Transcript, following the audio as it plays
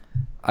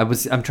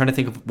I'm trying to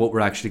think of what we're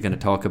actually going to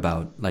talk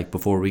about, like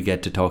before we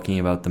get to talking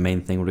about the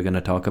main thing we're going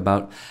to talk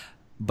about.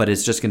 But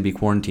it's just going to be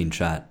quarantine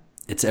chat.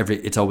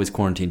 It's always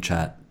quarantine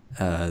chat.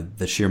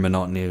 The sheer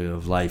monotony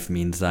of life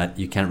means that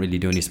you can't really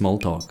do any small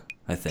talk,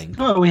 I think.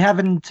 Well, we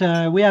haven't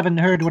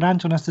heard what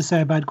Anton has to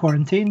say about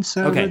quarantine,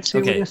 so let's see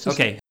what he has to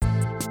say.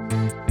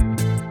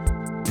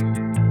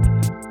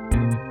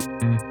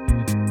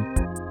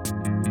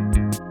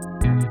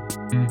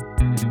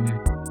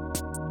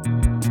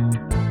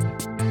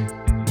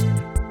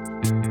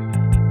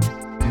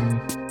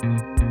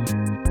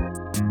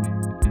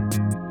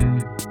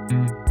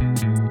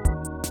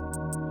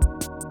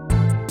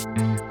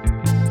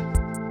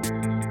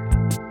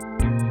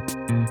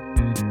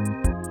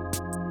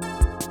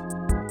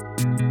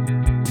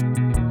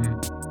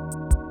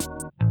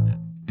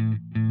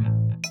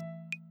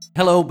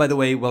 Hello, by the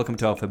way, welcome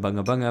to Alpha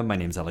Bunga Bunga. My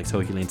name's Alex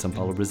Hochuli in Sao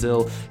Paulo,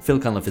 Brazil. Phil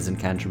Cunliffe is in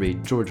Canterbury,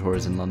 George Hoare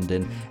is in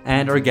London.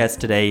 And our guest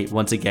today,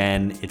 once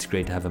again, it's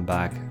great to have him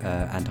back,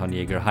 Anton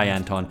Jaeger. Hi,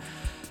 Anton.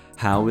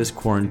 How is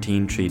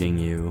quarantine treating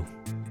you?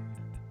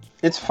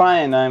 It's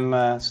fine.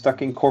 I'm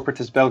stuck in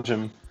corporatist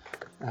Belgium,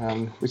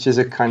 which is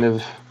a kind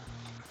of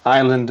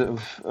island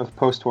of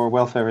post-war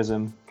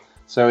welfarism.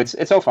 So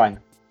it's all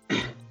fine.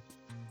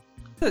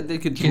 There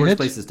could be worse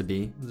places to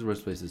be. There's worse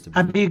places to be.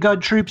 Have you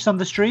got troops on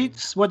the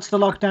streets? What's the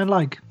lockdown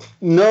like?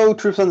 No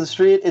troops on the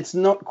street. It's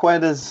not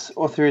quite as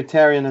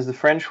authoritarian as the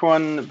French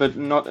one, but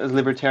not as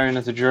libertarian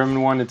as the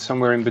German one. It's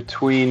somewhere in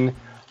between.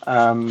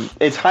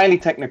 It's highly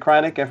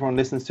technocratic. Everyone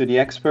listens to the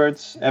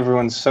experts.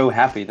 Everyone's so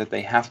happy that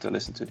they have to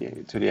listen to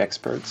the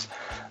experts.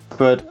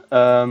 But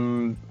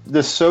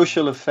the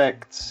social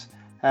effects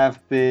have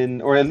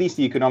been, or at least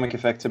the economic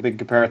effects, have been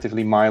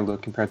comparatively milder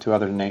compared to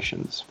other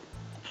nations.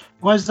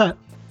 Why is that?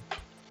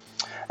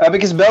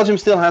 Because Belgium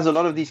still has a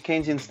lot of these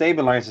Keynesian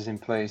stabilizers in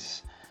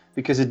place,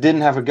 because it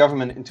didn't have a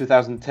government in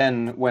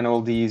 2010 when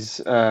all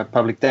these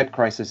public debt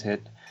crises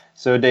hit.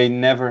 So they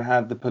never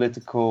had the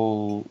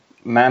political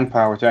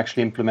manpower to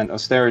actually implement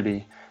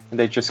austerity. And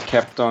they just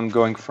kept on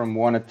going from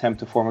one attempt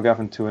to form a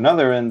government to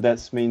another, and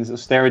that means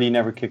austerity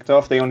never kicked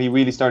off. They only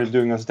really started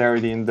doing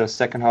austerity in the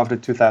second half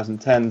of the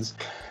 2010s.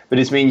 But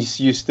this means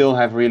you still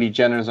have really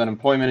generous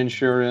unemployment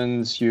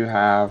insurance. You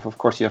have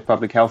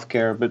public health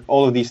care, but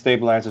all of these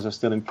stabilizers are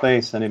still in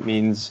place, and it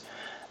means,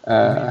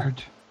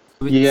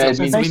 we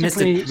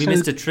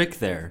missed a trick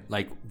there.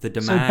 Like the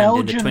demand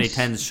in the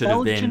 2010s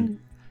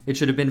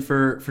should have been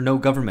for no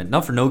government,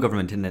 not for no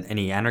government in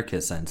any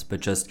anarchist sense, but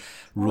just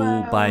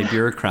rule by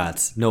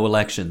bureaucrats, no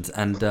elections,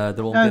 and there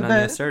won't be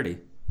any austerity.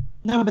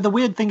 No, but the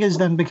weird thing is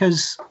then,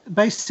 because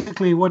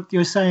basically what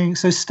you're saying,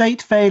 so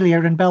state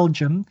failure in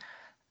Belgium.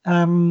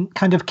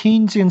 Kind of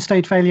Keynesian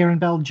state failure in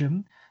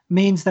Belgium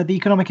means that the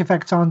economic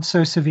effects aren't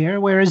so severe,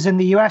 whereas in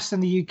the US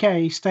and the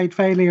UK, state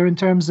failure in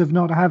terms of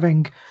not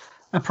having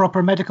a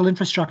proper medical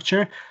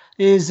infrastructure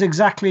is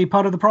exactly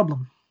part of the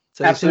problem.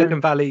 So Silicon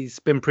Valley's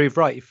been proved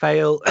right.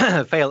 Fail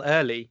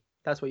early.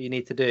 That's what you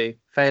need to do.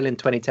 Fail in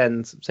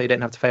 2010s so you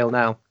don't have to fail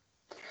now.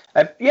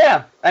 But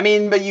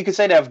you could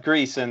say that of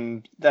Greece,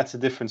 and that's a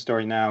different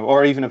story now.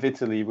 Or even of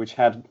Italy, which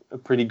had a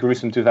pretty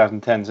gruesome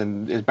 2010s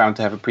and is bound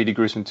to have a pretty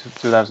gruesome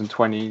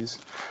 2020s.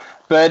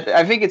 But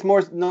I think it's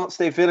more not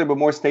state failure, but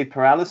more state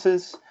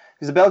paralysis.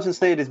 Because the Belgian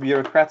state is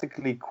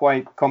bureaucratically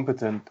quite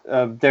competent.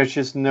 There's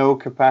just no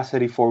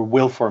capacity for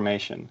will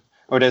formation,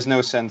 or there's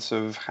no sense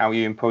of how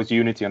you impose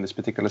unity on this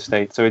particular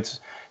state. So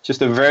it's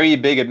just a very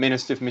big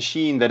administrative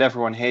machine that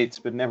everyone hates,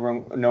 but no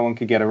one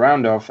can get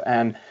around of,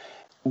 and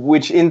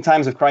which in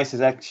times of crisis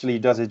actually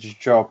does its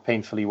job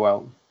painfully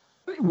well.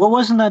 Well,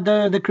 wasn't that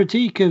the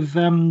critique of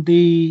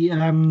the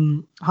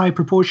high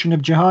proportion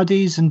of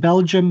jihadis in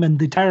Belgium and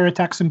the terror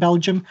attacks in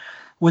Belgium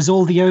was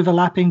all the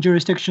overlapping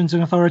jurisdictions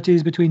and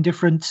authorities between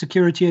different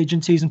security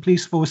agencies and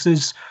police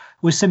forces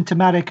was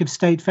symptomatic of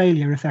state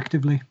failure,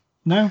 effectively?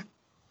 No?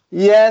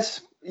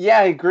 Yes. Yeah,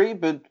 I agree,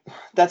 but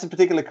that's a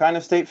particular kind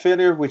of state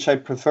failure, which I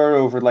prefer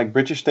over like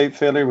British state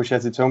failure, which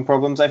has its own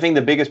problems. I think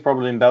the biggest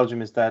problem in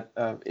Belgium is that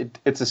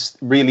it's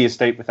really a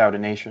state without a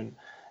nation.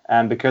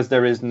 And because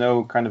there is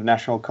no kind of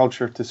national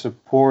culture to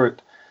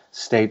support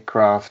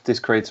statecraft, this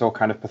creates all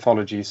kind of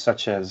pathologies,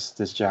 such as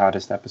this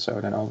jihadist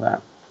episode and all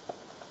that.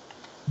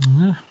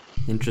 Mm-hmm.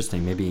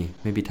 Interesting.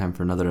 Maybe time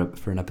for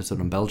an episode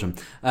on Belgium.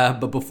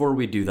 But before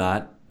we do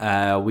that,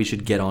 we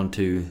should get on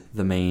to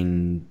the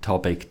main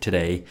topic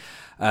today.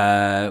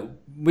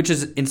 Which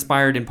is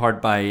inspired in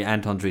part by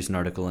Anton's recent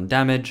article on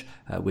damage,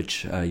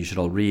 which you should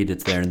all read.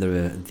 It's there in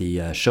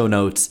the show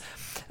notes,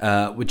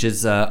 which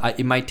is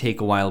it might take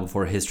a while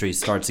before history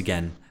starts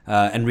again.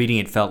 And reading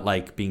it felt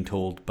like being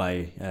told by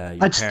your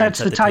parents. That's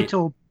the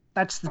title.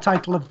 That's the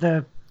title of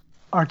the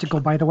article,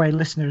 by the way,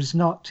 listeners.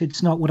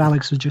 It's not what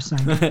Alex was just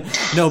saying.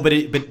 No,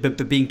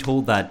 but being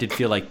told that did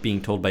feel like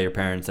being told by your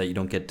parents that you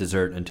don't get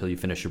dessert until you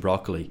finish your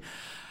broccoli.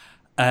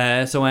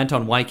 So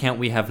Anton, why can't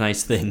we have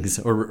nice things?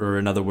 Or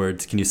in other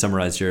words, can you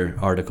summarize your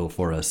article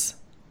for us?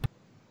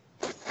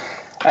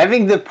 I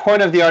think the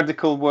point of the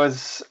article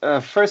was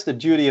first the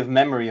duty of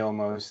memory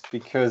almost,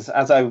 because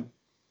as I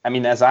I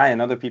mean, as I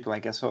and other people, I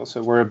guess,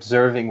 also were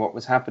observing what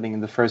was happening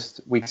in the first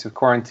weeks of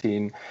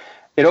quarantine,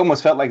 it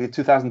almost felt like the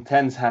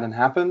 2010s hadn't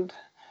happened,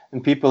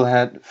 and people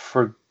had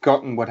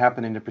forgotten what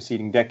happened in the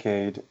preceding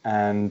decade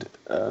and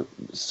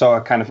saw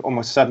a kind of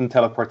almost sudden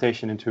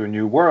teleportation into a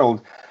new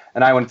world.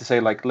 And I wanted to say,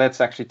 like,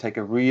 let's actually take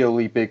a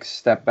really big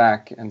step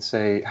back and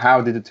say, how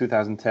did the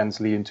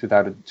 2010s lead into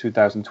the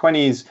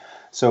 2020s?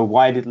 So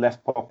why did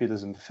left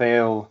populism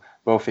fail,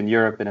 both in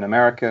Europe and in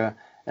America?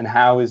 And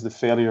how is the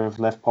failure of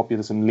left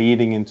populism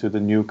leading into the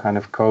new kind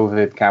of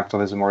COVID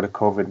capitalism or the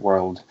COVID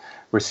world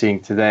we're seeing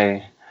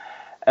today?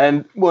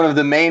 And one of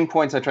the main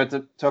points I tried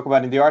to talk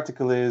about in the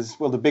article is,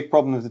 well, the big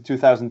problem of the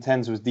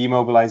 2010s was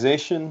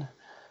demobilization,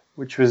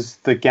 which was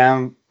the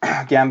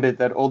gambit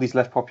that all these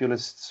left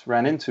populists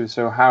ran into.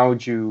 So how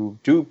do you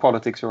do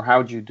politics, or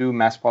how do you do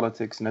mass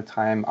politics in a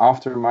time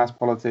after mass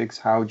politics?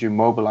 How do you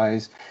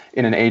mobilize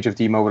in an age of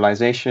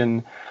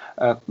demobilization?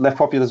 Left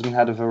populism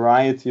had a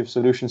variety of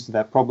solutions to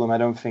that problem. I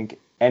don't think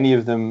any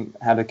of them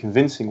had a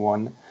convincing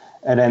one.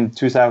 And then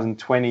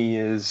 2020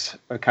 is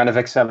a kind of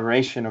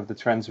acceleration of the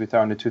trends we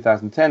saw in the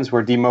 2010s,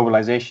 where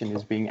demobilization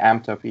is being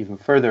amped up even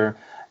further,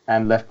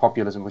 and left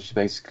populism, which is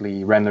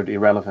basically rendered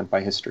irrelevant by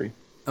history.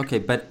 Okay,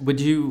 but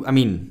would you, I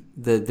mean,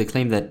 the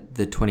claim that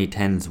the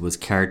 2010s was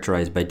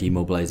characterized by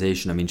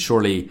demobilization, I mean,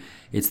 surely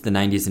it's the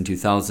 90s and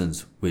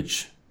 2000s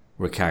which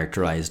were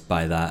characterized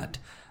by that.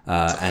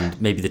 And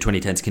maybe the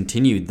 2010s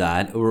continued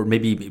that, or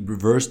maybe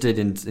reversed it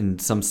in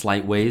some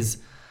slight ways.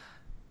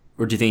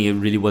 Or do you think it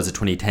really was the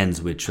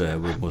 2010s which were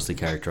mostly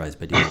characterized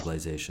by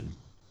demobilization?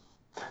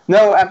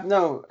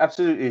 No,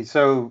 absolutely.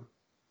 So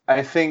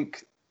I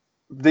think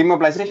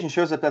demobilization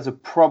shows up as a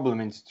problem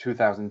in the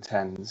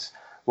 2010s,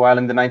 while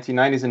in the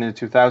 1990s and in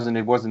the 2000s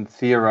it wasn't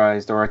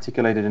theorized or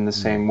articulated in the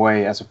same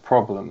way as a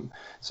problem.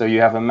 So you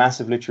have a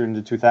massive literature in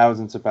the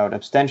 2000s about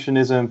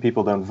abstentionism,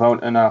 people don't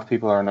vote enough,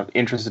 people are not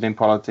interested in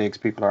politics,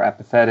 people are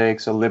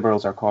apathetic, so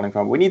liberals are calling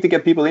for, we need to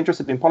get people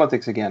interested in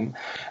politics again.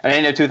 And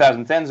in the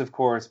 2010s, of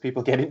course,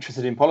 people get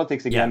interested in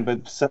politics again,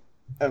 but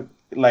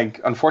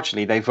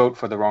unfortunately, they vote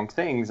for the wrong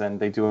things and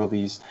they do all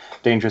these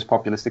dangerous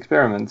populist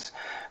experiments.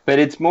 But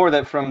it's more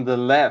that from the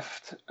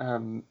left,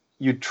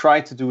 you try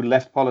to do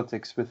left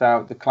politics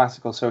without the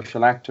classical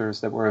social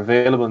actors that were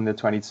available in the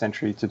 20th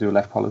century to do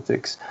left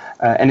politics.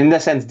 And in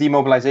that sense,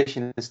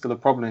 demobilization is still a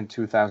problem in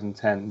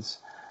 2010s,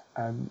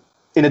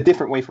 in a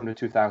different way from the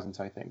 2000s,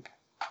 I think.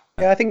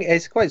 Yeah, I think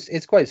it's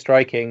quite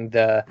striking.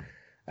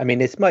 I mean,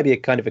 this might be a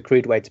kind of a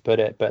crude way to put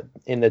it, but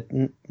in the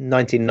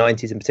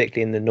 1990s and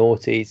particularly in the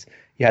noughties,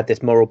 you had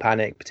this moral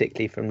panic,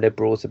 particularly from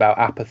liberals, about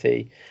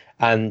apathy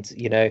and,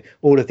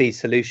 all of these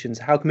solutions.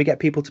 How can we get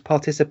people to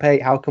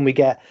participate? How can we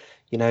get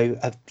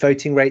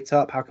voting rates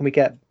up? How can we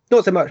get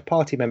not so much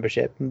party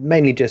membership,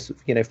 mainly just,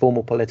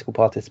 formal political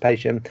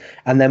participation?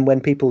 And then when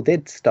people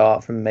did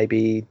start from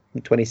maybe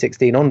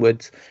 2016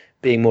 onwards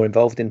being more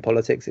involved in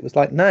politics, it was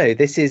like, no,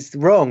 this is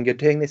wrong. You're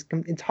doing this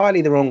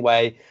entirely the wrong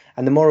way.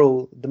 And the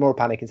moral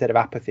panic, instead of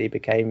apathy,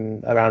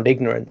 became around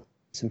ignorance,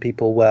 and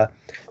people were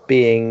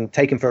being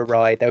taken for a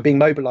ride. They were being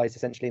mobilized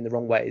essentially in the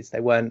wrong ways. They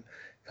weren't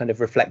kind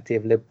of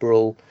reflective,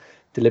 liberal,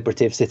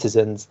 deliberative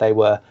citizens. They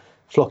were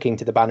flocking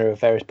to the banner of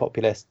various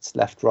populists,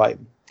 left, right,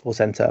 or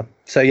centre.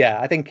 So yeah,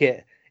 I think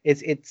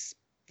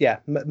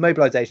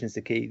mobilisation is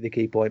the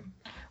key point.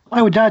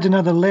 I would add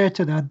another layer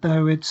to that,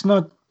 though. It's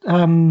not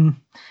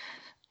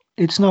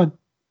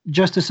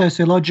just a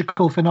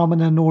sociological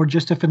phenomenon or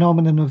just a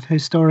phenomenon of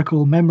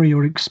historical memory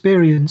or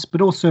experience,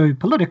 but also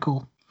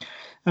political.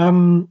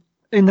 In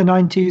the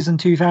 90s and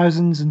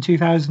 2000s and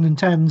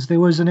 2010s,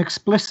 there was an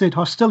explicit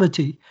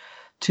hostility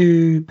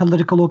to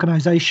political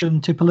organization,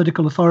 to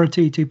political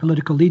authority, to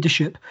political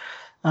leadership.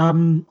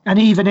 And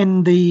even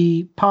in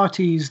the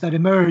parties that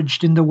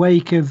emerged in the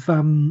wake of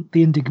the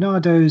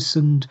Indignados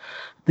and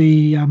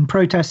the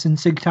protests in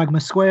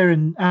Syntagma Square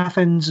in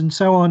Athens and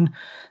so on,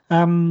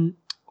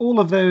 all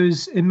of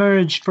those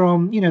emerged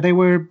from,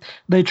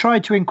 they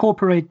tried to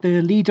incorporate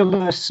the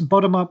leaderless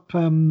bottom-up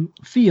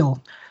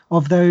feel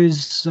of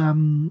those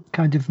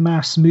kind of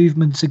mass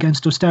movements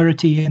against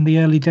austerity in the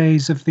early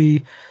days of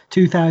the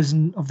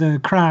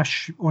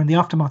crash, or in the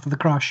aftermath of the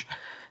crash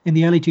in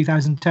the early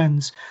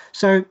 2010s.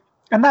 So,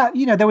 and that,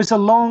 there was a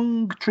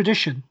long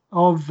tradition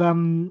of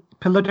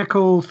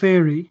political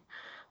theory,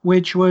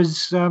 which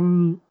was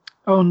on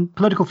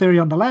political theory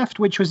on the left,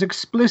 which was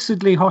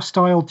explicitly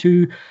hostile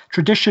to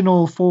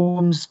traditional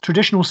forms,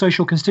 traditional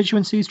social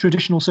constituencies,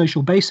 traditional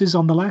social bases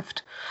on the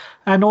left,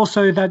 and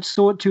also that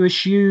sought to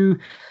eschew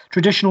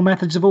traditional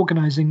methods of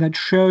organizing, that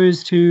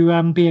chose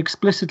to be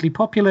explicitly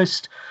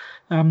populist,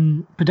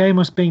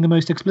 Podemos being the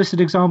most explicit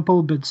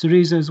example, but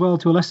Syriza as well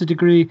to a lesser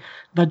degree,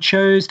 that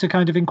chose to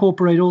kind of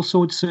incorporate all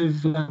sorts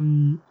of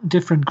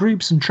different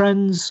groups and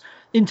trends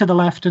into the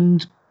left.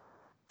 And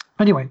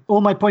anyway,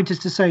 all my point is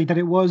to say that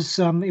it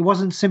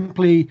wasn't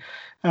simply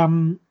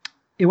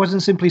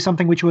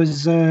something which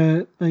was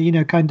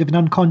kind of an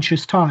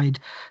unconscious tide.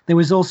 There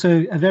was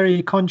also a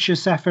very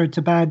conscious effort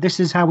about, this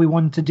is how we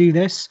want to do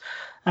this.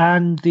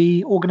 and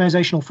the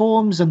organizational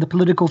forms and the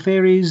political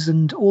theories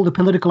and all the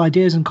political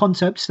ideas and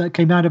concepts that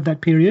came out of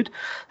that period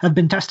have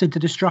been tested to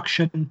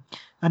destruction,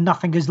 and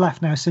nothing is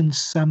left now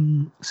since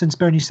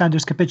Bernie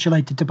Sanders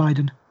capitulated to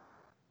Biden.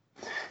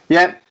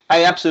 Yeah,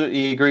 I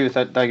absolutely agree with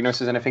that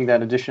diagnosis, and I think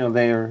that additional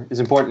layer is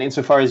important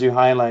insofar as you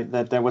highlight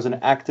that there was an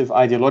active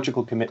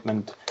ideological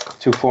commitment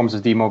to forms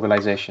of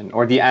demobilization,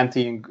 or the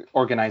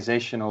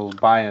anti-organizational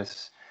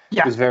bias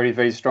was very,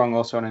 very strong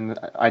also on an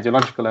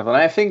ideological level.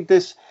 And I think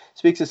this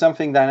speaks to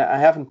something that I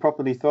haven't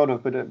properly thought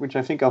of, but which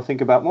I think I'll think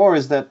about more,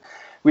 is that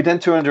we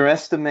tend to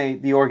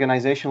underestimate the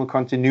organizational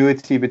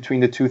continuity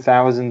between the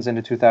 2000s and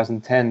the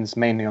 2010s,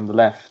 mainly on the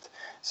left.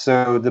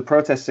 So the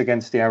protests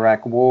against the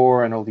Iraq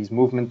War and all these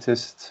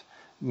movementist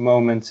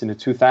moments in the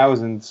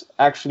 2000s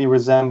actually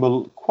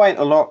resemble quite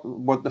a lot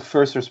what the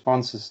first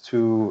responses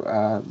to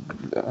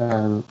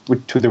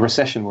the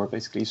recession were,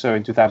 basically. So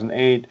in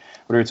 2008,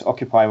 whether it's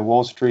Occupy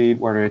Wall Street,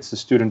 whether it's the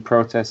student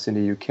protests in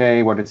the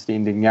UK, whether it's the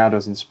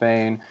Indignados in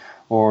Spain,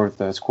 or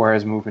the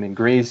Squares movement in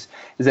Greece,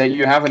 is that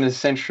you have an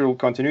essential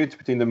continuity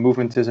between the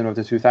movementism of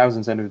the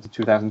 2000s and of the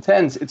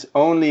 2010s. It's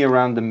only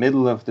around the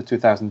middle of the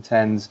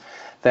 2010s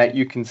that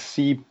you can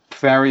see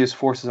various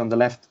forces on the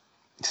left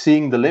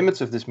seeing the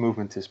limits of this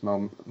movementist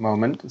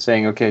moment,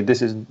 saying, okay,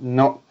 this is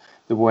not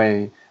the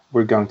way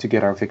we're going to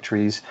get our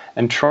victories,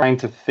 and trying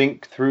to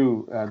think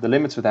through the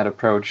limits of that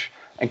approach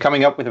and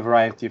coming up with a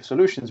variety of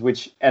solutions,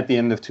 which at the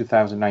end of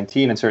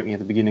 2019 and certainly at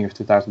the beginning of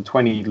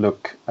 2020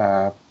 look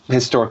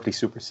historically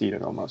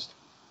superseded almost.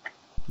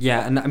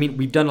 Yeah, and I mean,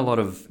 we've done a lot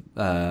of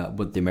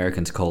what the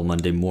Americans call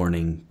Monday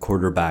morning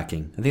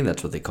quarterbacking. I think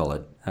that's what they call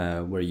it,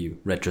 where you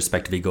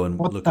retrospectively go and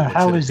look at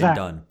what should have been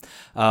done.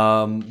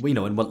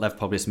 And what left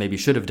populists maybe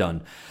should have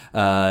done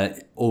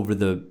over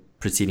the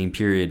preceding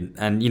period.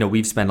 And,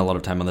 we've spent a lot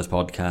of time on this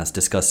podcast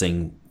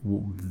discussing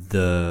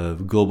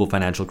the global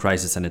financial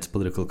crisis and its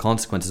political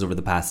consequences over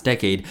the past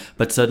decade.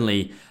 But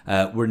suddenly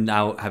we're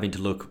now having to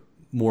look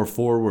more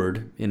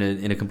forward in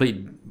a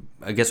complete,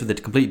 I guess, with a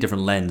completely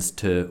different lens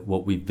to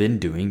what we've been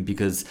doing,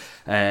 because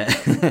we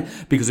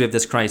have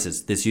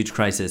this huge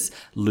crisis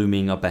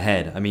looming up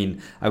ahead. I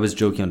mean, I was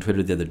joking on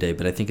Twitter the other day,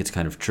 but I think it's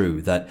kind of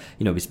true that,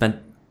 we spent,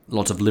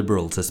 lots of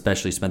liberals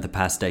especially spent the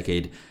past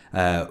decade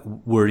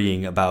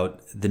worrying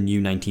about the new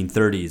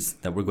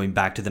 1930s, that we're going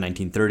back to the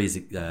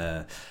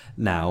 1930s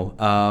now.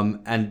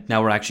 And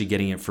now we're actually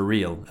getting it for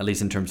real, at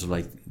least in terms of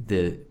like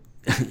the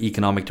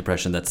economic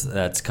depression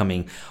that's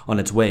coming on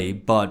its way.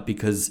 But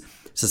because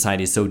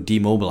society is so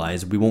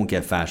demobilized, we won't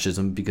get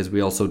fascism, because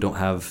we also don't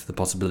have the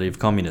possibility of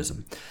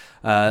communism.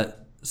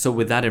 So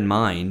with that in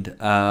mind,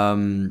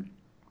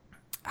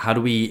 how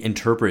do we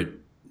interpret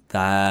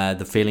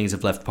the failings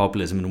of left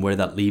populism and where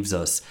that leaves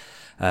us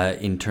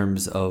in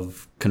terms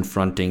of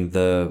confronting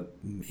the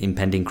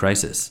impending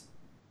crisis?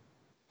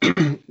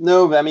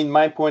 No, I mean,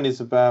 my point is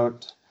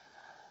about,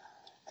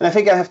 and I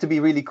think I have to be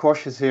really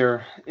cautious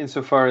here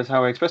insofar as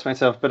how I express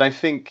myself, but I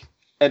think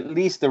at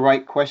least the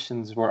right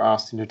questions were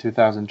asked in the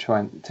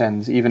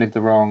 2010s, even if the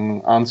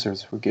wrong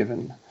answers were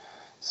given.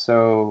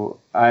 So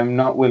I'm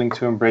not willing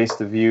to embrace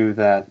the view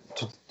that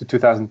the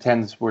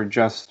 2010s were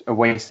just a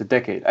wasted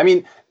decade. I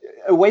mean,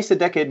 a wasted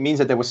decade means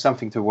that there was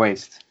something to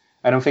waste.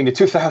 I don't think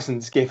the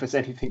 2000s gave us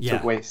anything to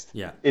waste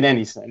in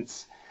any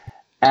sense.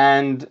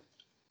 And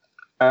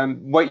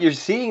what you're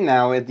seeing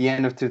now at the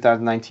end of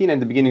 2019 and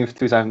the beginning of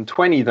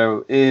 2020,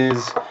 though,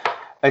 is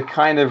a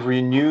kind of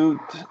renewed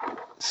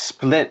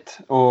split,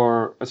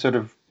 or a sort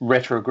of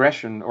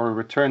retrogression, or a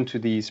return to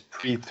these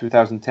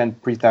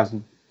pre-2010,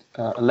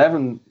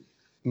 pre-2011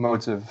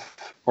 modes of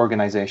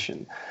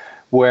organization,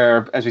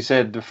 where, as we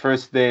said, the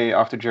first day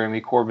after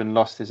Jeremy Corbyn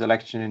lost his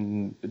election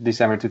in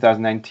December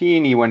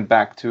 2019, he went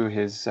back to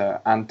his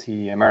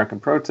anti-American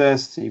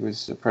protests. He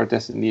was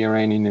protesting the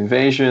Iranian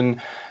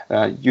invasion.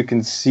 You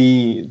can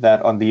see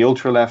that on the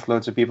ultra-left,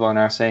 loads of people are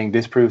now saying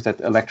this proves that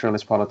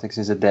electoralist politics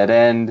is a dead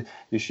end.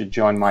 You should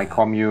join my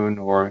commune,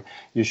 or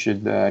you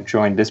should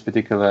join this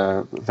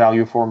particular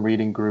value form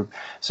reading group.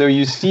 So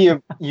you see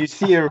a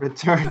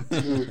return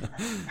to...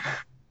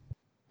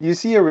 You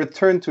see a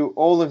return to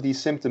all of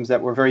these symptoms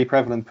that were very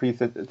prevalent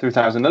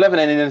pre-2011,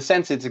 and in a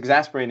sense, it's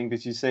exasperating,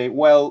 because you say,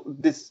 well,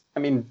 this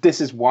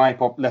is why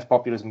left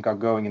populism got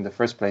going in the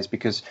first place,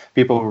 because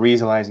people were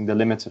realizing the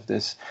limits of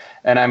this,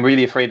 and I'm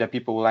really afraid that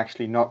people will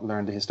actually not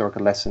learn the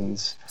historical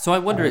lessons. So I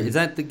wonder, is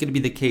that going to be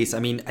the case? I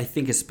mean, I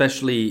think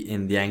especially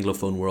in the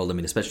Anglophone world,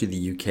 especially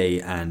the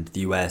UK and the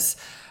US,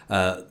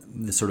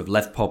 the sort of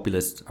left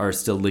populists are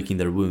still licking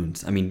their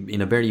wounds. I mean,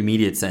 in a very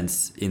immediate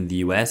sense in the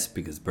US,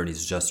 because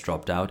Bernie's just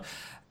dropped out,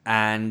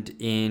 and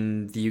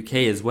in the UK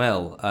as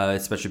well,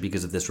 especially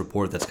because of this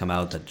report that's come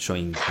out that's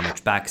showing how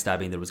much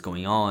backstabbing there was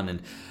going on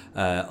and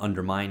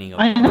undermining of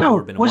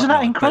Corbyn. Wasn't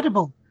that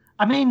incredible?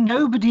 But,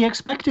 nobody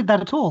expected that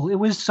at all. It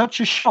was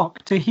such a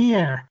shock to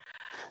hear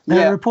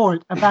the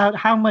report about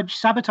how much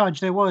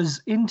sabotage there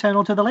was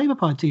internal to the Labour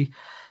Party.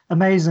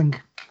 Amazing.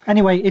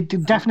 Anyway, it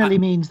definitely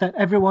means that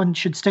everyone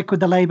should stick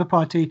with the Labour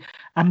Party,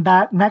 and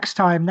that next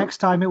time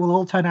it will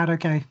all turn out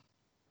okay.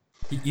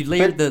 You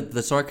layered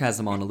the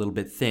sarcasm on a little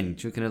bit thin.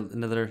 Do you want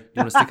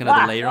to stick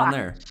another layer on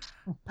there?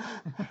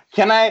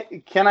 Can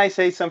I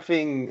say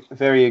something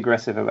very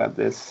aggressive about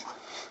this?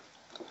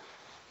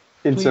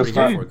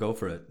 Go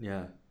for it.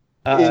 Yeah.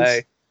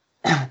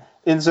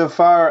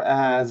 Insofar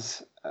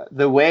as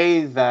the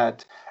way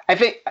that I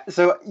think,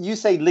 so you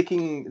say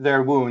licking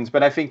their wounds,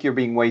 but I think you're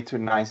being way too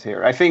nice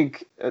here. I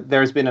think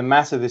there's been a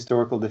massive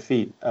historical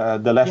defeat.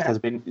 The left has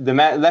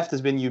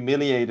been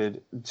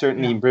humiliated,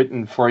 certainly in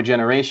Britain, for a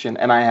generation,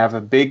 and I have a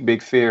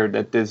big fear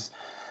that this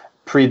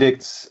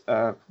predicts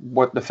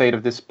what the fate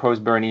of this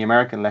post-Bernie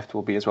American left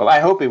will be as well. I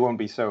hope it won't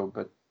be so,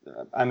 but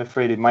I'm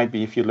afraid it might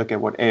be if you look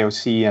at what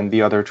AOC and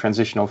the other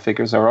transitional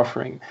figures are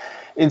offering.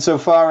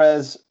 Insofar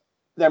as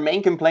their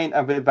main complaint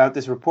about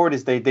this report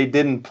is they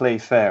didn't play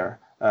fair.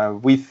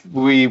 We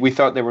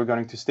thought they were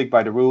going to stick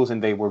by the rules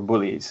and they were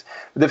bullies.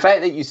 The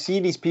fact that you see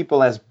these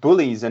people as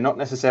bullies and not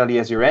necessarily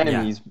as your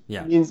enemies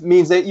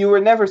means that you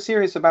were never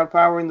serious about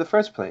power in the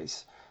first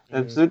place.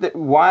 So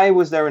why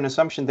was there an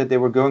assumption that they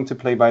were going to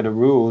play by the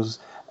rules,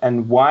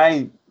 and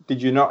why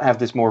did you not have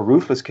this more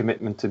ruthless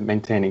commitment to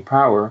maintaining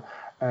power?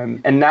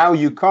 And now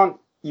you can't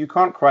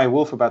cry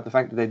wolf about the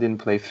fact that they didn't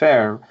play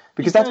fair,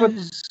 because that's what.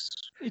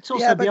 It's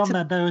also beyond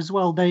that, though, as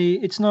well. They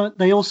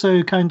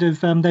also kind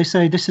of they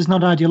say this is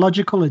not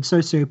ideological; it's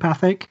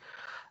sociopathic.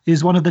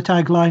 Is one of the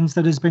taglines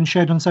that has been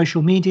shared on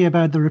social media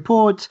about the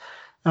report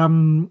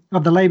of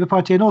the Labour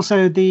Party, and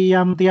also the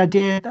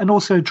idea, and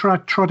also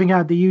trotting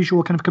out the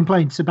usual kind of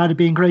complaints about it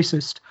being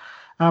racist.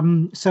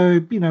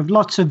 So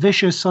lots of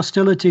vicious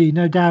hostility,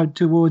 no doubt,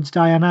 towards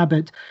Diane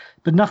Abbott.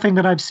 But nothing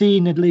that I've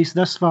seen, at least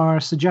thus far,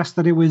 suggests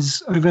that it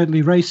was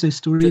overtly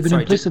racist or even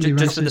implicitly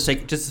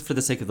racist. Just for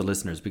the sake of the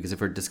listeners, because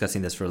if we're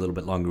discussing this for a little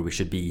bit longer, we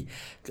should be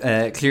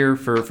clear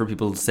for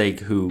people's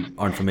sake who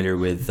aren't familiar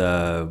with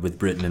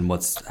Britain and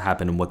what's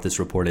happened and what this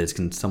report is.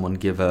 Can someone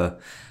give a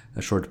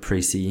short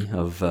précis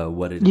of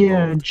what it involved?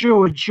 Yeah,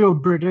 George, you're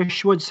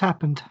British. What's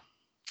happened?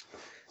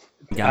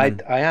 I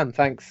am.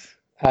 Thanks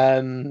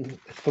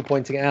for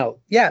pointing it out.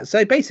 Yeah,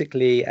 so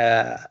basically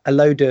a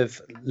load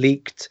of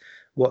leaked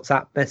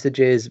WhatsApp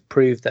messages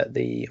proved that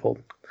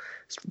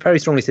very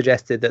strongly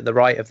suggested that the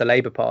right of the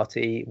Labour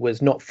Party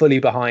was not fully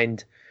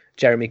behind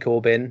Jeremy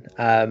Corbyn.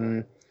 I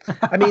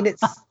mean,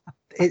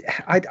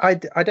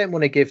 I don't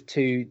want to give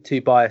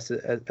too biased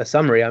a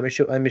summary. I'm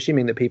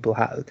assuming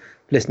that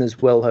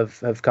listeners will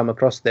have come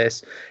across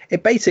this.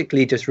 It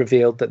basically just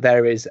revealed that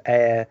there is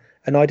an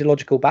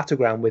ideological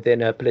battleground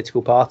within a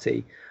political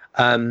party.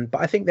 But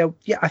I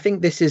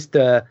think this is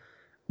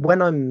when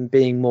I'm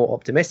being more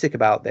optimistic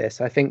about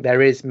this, I think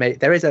there is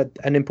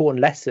an important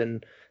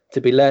lesson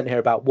to be learned here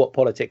about what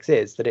politics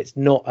is. That it's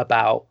not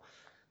about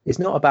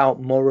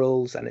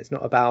morals, and it's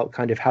not about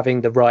kind of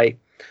having the right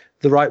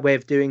way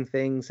of doing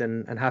things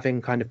and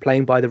having kind of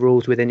playing by the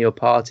rules within your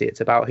party.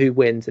 It's about who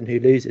wins and who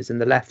loses. And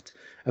the left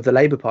of the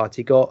Labour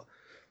Party got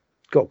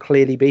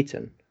clearly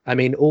beaten. I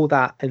mean, all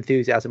that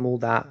enthusiasm, all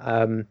that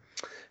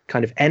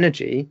kind of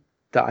energy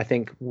that I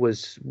think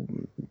was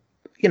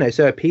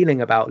so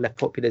appealing about left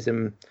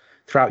populism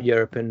throughout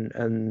Europe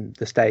and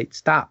the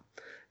States, that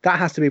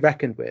has to be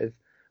reckoned with.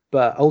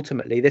 But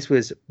ultimately, this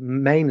was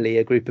mainly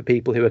a group of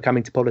people who were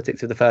coming to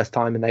politics for the first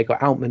time, and they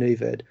got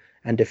outmaneuvered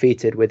and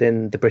defeated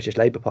within the British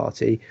Labour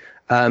Party.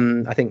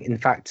 I think, in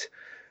fact,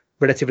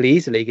 relatively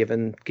easily,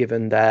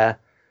 given their,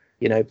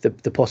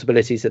 the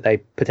possibilities that they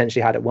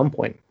potentially had at one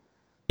point.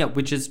 Yeah,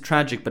 which is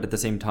tragic, but at the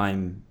same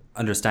time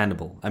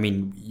understandable. I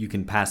mean, you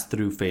can pass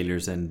through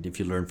failures, and if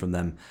you learn from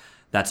them,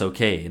 that's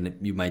okay. And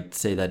you might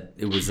say that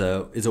it was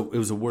a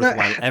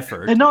worthwhile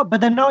effort. They're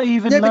not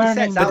even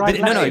learning the right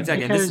lesson. No,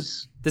 exactly. This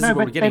is what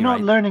we're getting. They're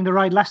not learning the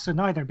right lesson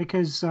either,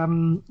 because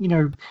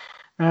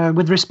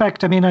with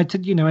respect, I mean, I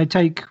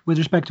take with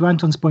respect to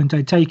Anton's point,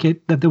 I take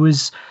it that there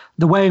was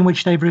the way in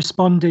which they've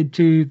responded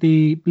to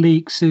the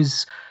leaks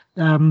is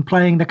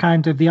playing the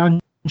kind of the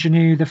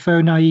ingenue, the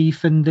faux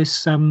naif, and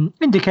this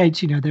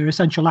indicates their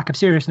essential lack of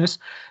seriousness.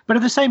 But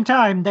at the same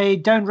time, they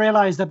don't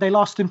realize that they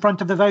lost in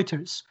front of the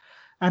voters.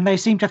 And they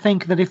seem to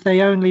think that if they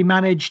only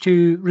manage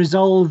to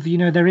resolve,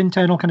 their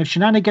internal kind of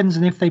shenanigans,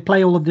 and if they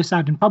play all of this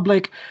out in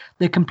public,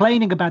 they're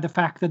complaining about the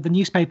fact that the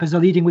newspapers are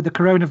leading with the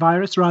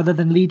coronavirus rather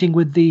than leading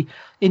with the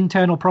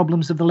internal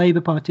problems of the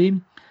Labour Party.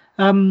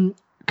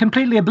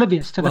 Completely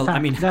oblivious to the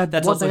fact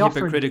that what they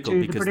offered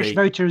to the British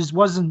voters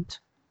wasn't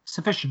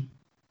sufficient.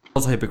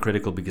 Also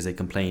hypocritical because they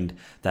complained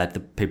that the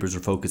papers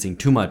were focusing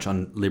too much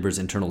on Labour's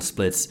internal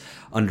splits,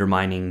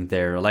 undermining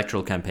their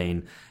electoral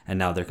campaign, and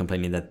now they're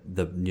complaining that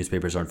the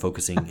newspapers aren't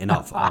focusing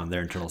enough on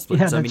their internal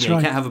splits. So, you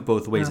can't have it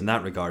both ways in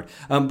that regard.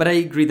 But I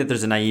agree that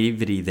there's a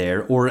naivety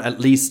there, or at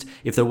least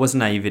if there was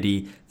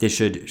naivety, they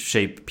should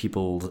shape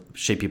people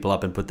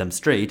up and put them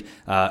straight,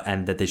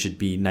 and that they should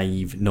be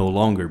naive no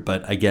longer.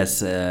 But I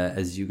guess,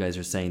 as you guys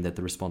are saying, that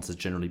the response has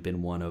generally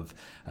been one of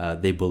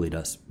they bullied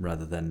us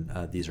rather than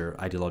these are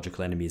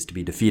ideological enemies to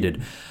be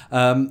defeated.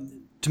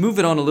 to move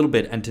it on a little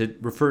bit and to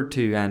refer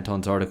to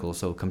Anton's article,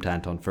 so come to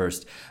Anton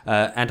first.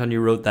 Anton, you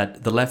wrote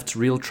that the left's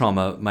real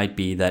trauma might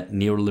be that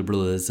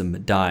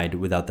neoliberalism died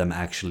without them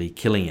actually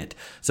killing it.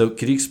 So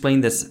could you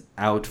explain this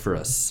out for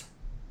us?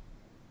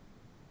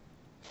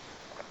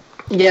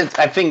 Yes,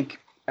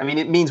 I mean,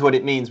 it means what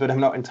it means, but I'm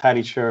not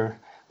entirely sure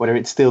whether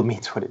it still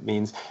means what it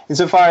means.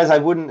 Insofar as I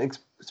wouldn't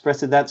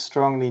express it that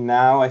strongly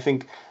now, I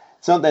think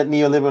it's not that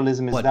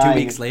neoliberalism is dying. 2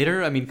 weeks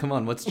later? I mean, come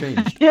on, what's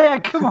changed? Yeah,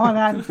 come on,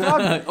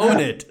 Anton. Own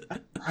it.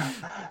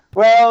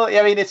 Well,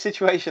 I mean, it's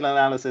situational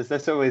analysis.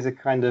 There's always a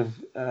kind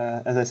of,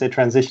 as I say,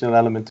 transitional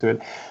element to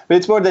it. But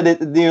it's more that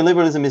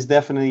neoliberalism is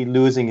definitely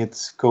losing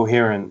its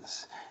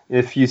coherence.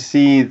 If you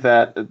see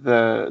that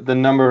the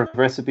number of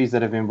recipes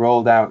that have been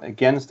rolled out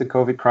against the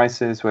COVID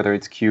crisis, whether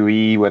it's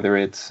QE, whether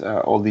it's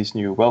all these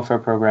new welfare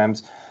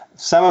programs,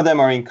 some of them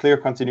are in clear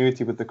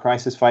continuity with the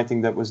crisis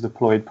fighting that was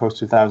deployed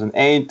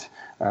post-2008,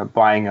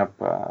 buying up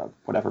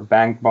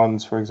bank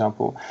bonds, for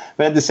example.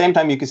 But at the same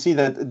time, you can see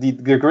that the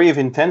degree of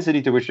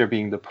intensity to which they're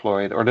being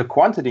deployed, or the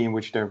quantity in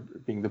which they're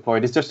being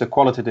deployed, is just a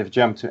qualitative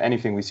jump to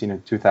anything we've seen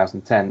in the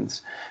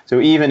 2010s. So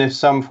even if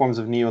some forms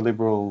of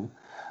neoliberal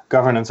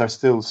governance are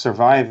still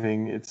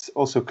surviving, it's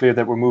also clear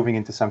that we're moving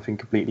into something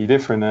completely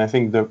different. And I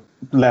think the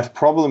left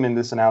problem in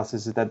this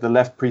analysis is that the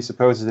left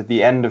presupposes that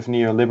the end of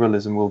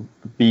neoliberalism will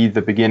be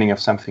the beginning of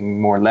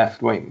something more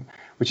left-wing,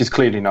 which is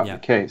clearly not the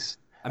case.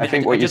 I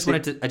just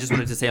wanted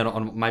to say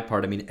on my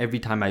part, I mean, every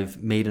time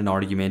I've made an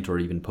argument or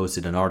even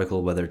posted an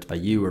article, whether it's by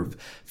you or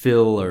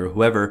Phil or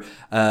whoever,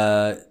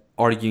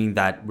 arguing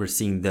that we're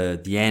seeing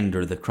the end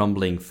or the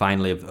crumbling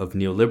finally of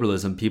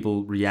neoliberalism,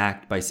 people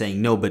react by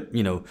saying, no, but,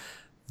 you know,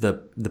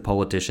 the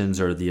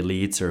politicians or the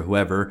elites or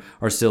whoever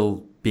are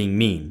still being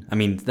mean. I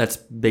mean, that's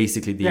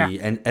basically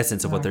the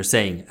essence of what they're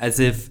saying, as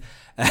if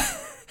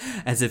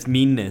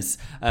meanness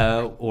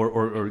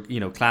or you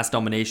know, class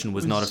domination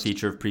was not a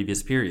feature of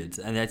previous periods,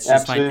 and that's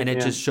just fine. And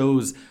it just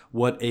shows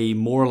what a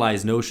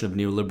moralized notion of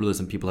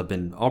neoliberalism people have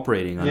been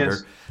operating under.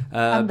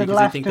 And the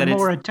left are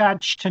more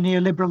attached to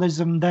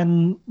neoliberalism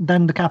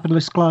than the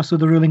capitalist class or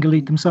the ruling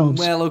elite themselves.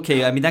 Well,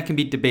 okay, I mean, that can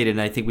be debated,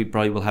 and I think we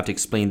probably will have to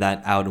explain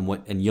that out,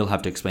 and you'll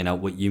have to explain out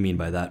what you mean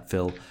by that,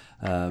 Phil.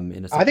 In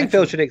a second. I think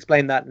Phil should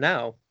explain that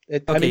now.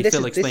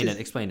 Phil,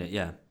 explain it.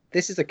 Yeah.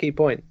 This is a key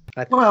point.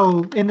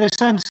 Well, in the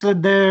sense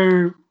that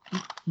they're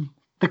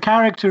the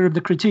character of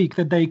the critique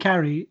that they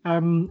carry,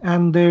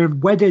 and they're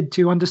wedded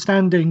to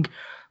understanding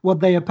what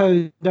they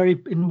oppose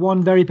in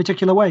one very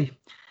particular way.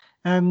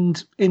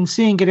 And in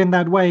seeing it in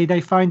that way,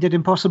 they find it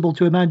impossible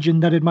to imagine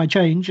that it might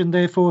change, and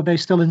therefore they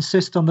still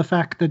insist on the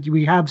fact that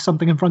we have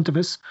something in front of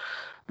us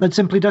that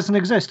simply doesn't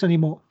exist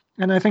anymore.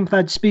 And I think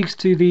that speaks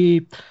to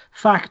the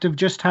fact of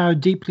just how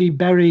deeply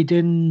buried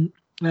in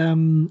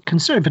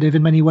conservative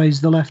in many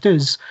ways the left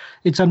is.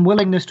 Its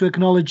unwillingness to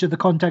acknowledge that the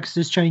context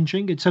is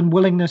changing, its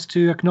unwillingness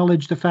to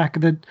acknowledge the fact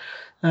that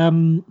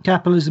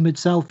capitalism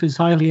itself is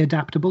highly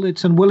adaptable,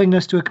 its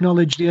unwillingness to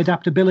acknowledge the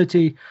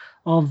adaptability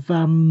of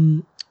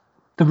the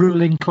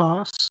ruling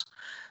class,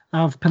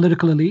 of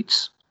political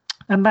elites.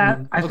 And that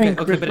I think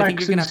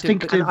reflects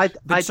instinctive.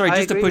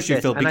 Sorry, to push you,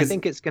 Phil, because I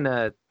think it's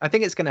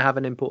gonna have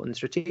an important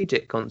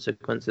strategic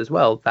consequence as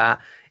well.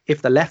 That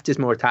if the left is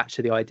more attached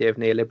to the idea of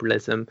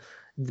neoliberalism,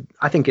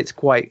 I think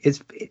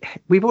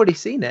we've already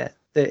seen it.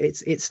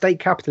 It's state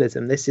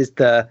capitalism. This is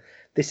the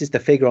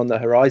figure on the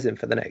horizon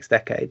for the next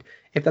decade.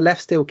 If the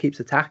left still keeps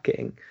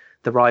attacking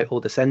the right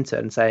or the centre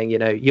and saying, you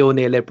know, you're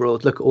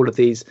neoliberals, look at all of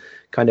these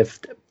kind of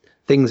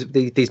things,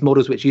 these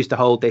models which used to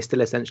hold, they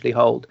still essentially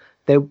hold.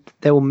 There'll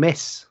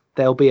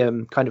be a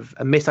kind of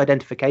a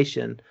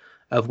misidentification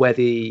of where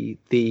the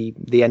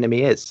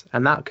enemy is,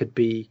 and that could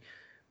be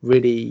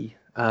really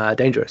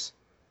dangerous.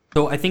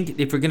 So I think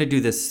if we're going to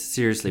do this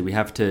seriously, we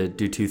have to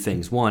do two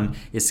things. One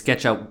is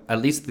sketch out at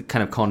least the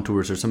kind of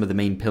contours or some of the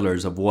main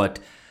pillars of what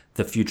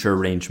the future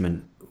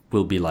arrangement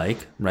will be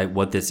like, right?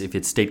 If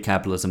it's state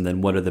capitalism,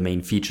 then what are the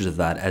main features of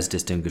that as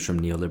distinguished from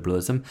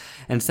neoliberalism?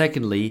 And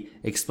secondly,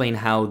 explain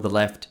how the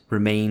left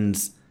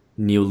remains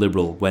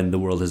neoliberal when the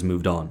world has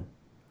moved on.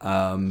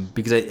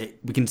 Because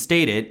we can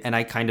state it, and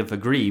I kind of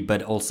agree,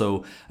 but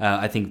also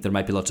I think there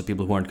might be lots of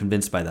people who aren't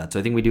convinced by that. So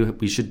I think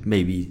we should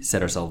maybe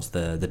set ourselves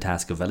the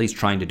task of at least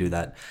trying to do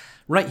that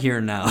right here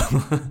and now.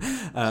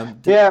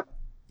 Yeah,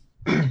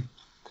 I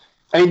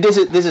mean, this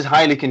is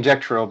highly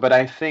conjectural, but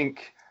I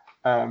think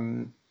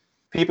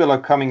people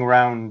are coming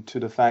around to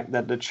the fact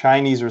that the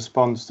Chinese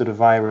response to the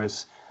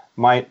virus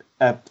might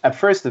at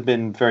first have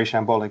been very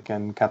shambolic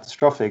and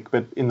catastrophic,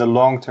 but in the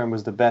long term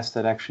was the best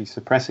at actually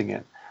suppressing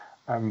it.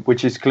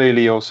 Which is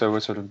clearly also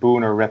a sort of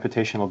boon or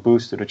reputational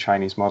boost to the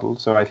Chinese model.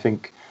 So I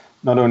think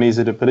not only is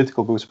it a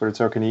political boost, but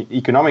it's also an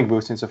economic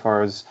boost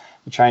insofar as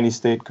the Chinese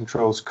state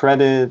controls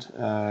credit.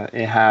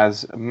 It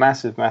has a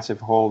massive, massive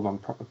hold on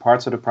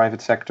parts of the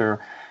private sector.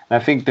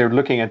 And I think they're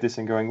looking at this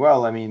and going,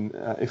 well, I mean,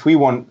 if we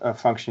want a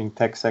functioning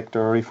tech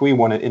sector, or if we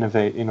want to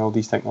innovate in all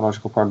these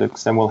technological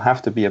products, then we'll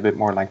have to be a bit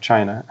more like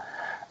China.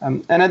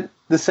 And at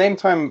the same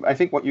time, I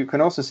think what you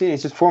can also see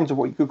is just forms of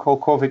what you could call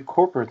COVID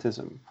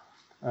corporatism.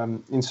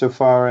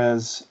 Insofar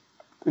as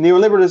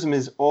neoliberalism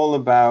is all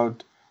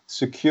about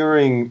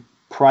securing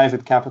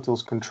private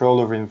capital's control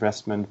over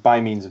investment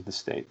by means of the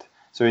state.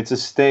 So it's a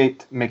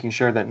state making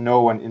sure that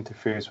no one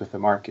interferes with the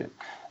market.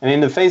 And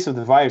in the face of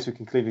the virus, we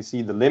can clearly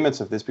see the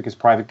limits of this, because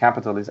private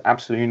capital is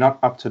absolutely not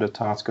up to the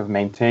task of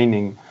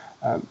maintaining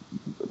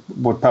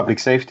public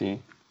safety.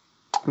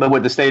 But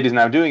what the state is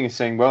now doing is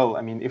saying, well,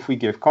 I mean, if we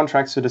give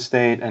contracts to the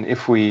state and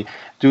if we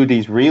do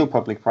these real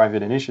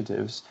public-private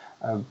initiatives,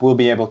 we'll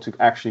be able to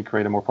actually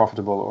create a more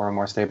profitable or a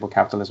more stable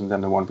capitalism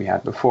than the one we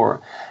had before.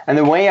 And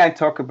the way I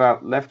talk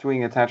about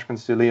left-wing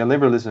attachments to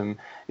neoliberalism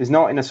is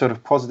not in a sort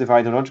of positive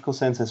ideological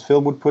sense, as Phil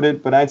would put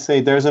it, but I'd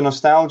say there's a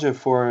nostalgia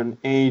for an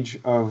age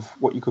of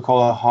what you could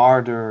call a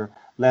harder,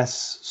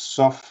 less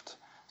soft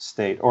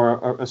state,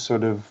 or a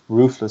sort of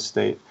ruthless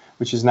state,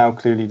 which is now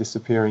clearly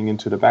disappearing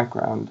into the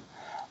background.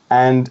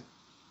 And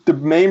the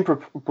main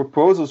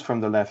proposals from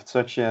the left,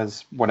 such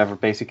as whatever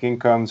basic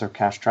incomes or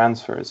cash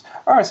transfers,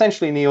 are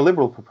essentially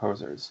neoliberal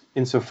proposals,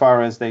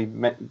 insofar as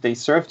they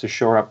serve to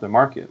shore up the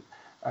market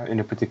in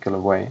a particular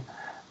way.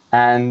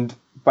 And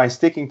by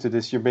sticking to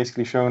this, you're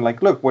basically showing,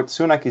 like, look, what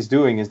Sunak is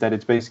doing is that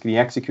it's basically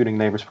executing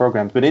labor's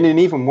programs, but in an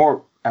even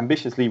more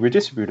ambitiously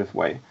redistributive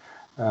way.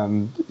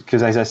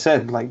 Because as I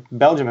said, like,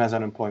 Belgium has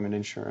unemployment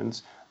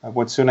insurance.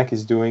 What Sunak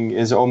is doing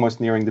is almost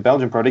nearing the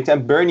Belgian product.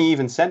 And Bernie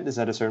even said this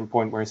at a certain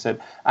point, where he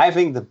said, I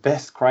think the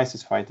best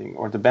crisis fighting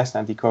or the best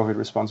anti-COVID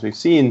response we've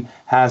seen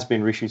has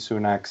been Rishi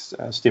Sunak's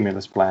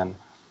stimulus plan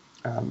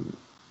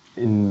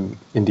in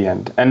the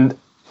end. And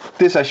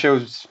this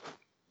shows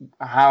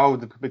how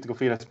the political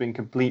field has been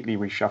completely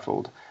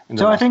reshuffled.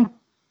 So I think,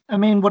 I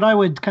mean, what I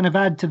would kind of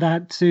add to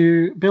that,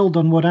 to build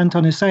on what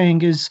Anton is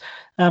saying, is,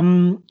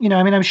 I'm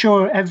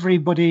sure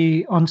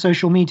everybody on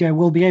social media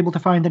will be able to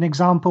find an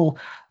example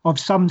of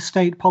some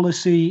state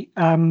policy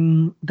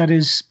that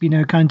is,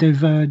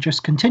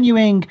 just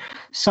continuing.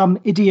 Some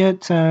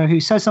idiot who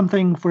says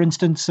something, for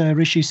instance,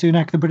 Rishi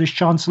Sunak, the British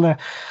Chancellor,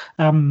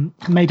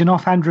 made an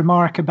offhand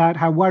remark about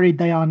how worried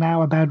they are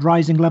now about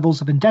rising levels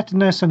of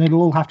indebtedness, and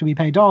it'll all have to be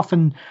paid off.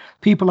 And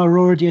people are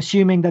already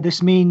assuming that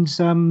this means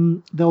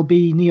there'll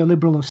be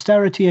neoliberal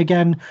austerity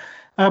again.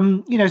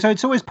 So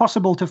it's always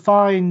possible to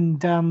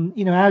find,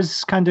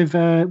 as kind of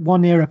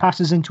one era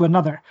passes into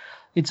another.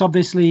 It's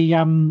obviously,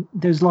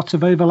 there's lots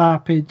of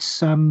overlap,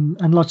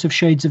 and lots of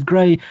shades of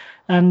grey,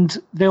 and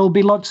there'll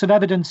be lots of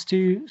evidence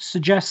to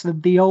suggest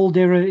that the old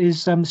era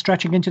is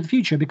stretching into the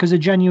future, because it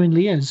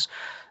genuinely is.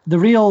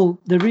 So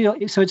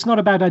it's not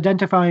about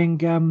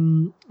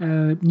identifying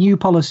new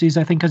policies,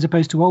 I think, as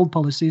opposed to old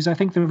policies. I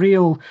think the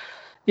real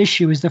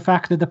issue is the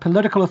fact that the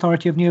political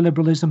authority of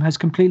neoliberalism has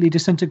completely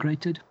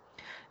disintegrated.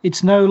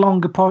 It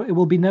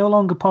will be no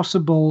longer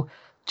possible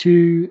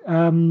to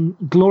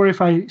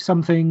glorify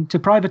something, to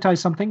privatize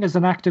something as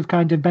an act of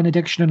kind of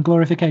benediction and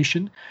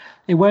glorification.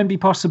 It won't be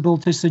possible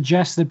to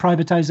suggest that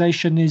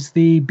privatization is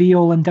the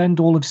be-all and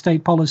end-all of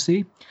state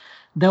policy.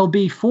 They'll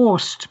be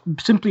forced,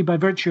 simply by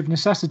virtue of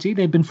necessity,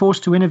 they've been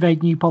forced to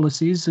innovate new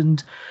policies,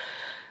 and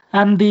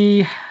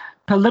the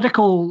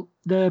political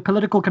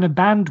kind of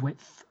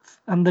bandwidth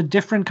and the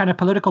different kind of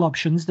political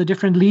options, the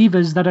different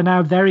levers that are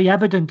now very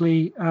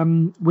evidently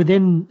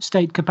within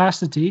state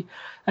capacity,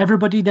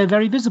 they're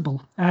very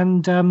visible,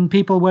 and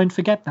people won't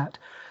forget that.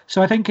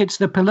 So I think it's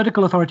the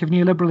political authority of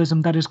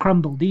neoliberalism that has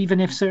crumbled,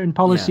 even if certain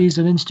policies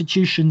and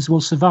institutions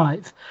will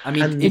survive. I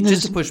mean,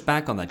 just to push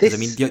back on that,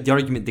 because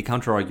the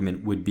counter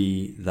argument would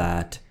be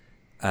that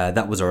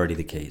that was already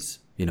the case.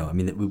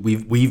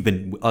 We've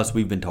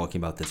been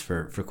talking about this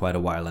for quite a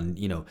while, and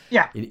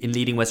in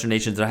leading Western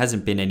nations, there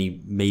hasn't been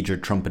any major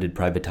trumpeted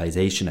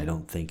privatization, I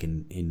don't think,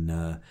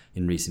 in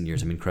recent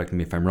years. I mean, correct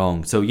me if I'm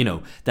wrong. So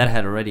that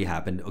had already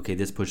happened. Okay,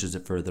 this pushes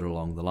it further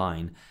along the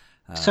line.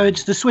 So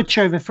it's the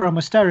switchover from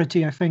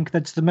austerity, I think,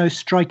 that's the most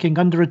striking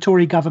under a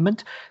Tory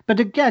government. But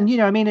again,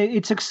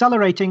 it's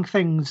accelerating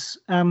things.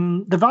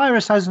 The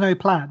virus has no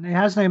plan. It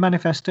has no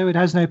manifesto. It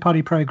has no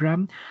party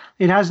program.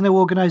 It has no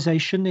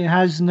organization. It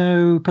has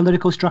no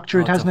political structure.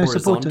 It has no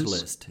supporters.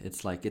 List.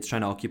 It's like it's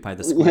trying to occupy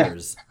the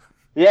squares.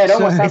 Yeah, it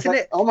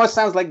almost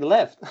sounds like the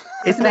left.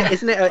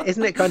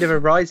 Isn't it kind of a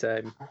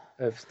rhizome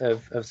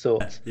of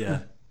sorts?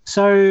 Yeah.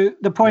 So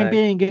the point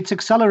being, it's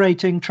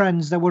accelerating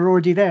trends that were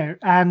already there.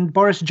 And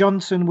Boris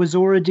Johnson was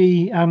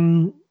already,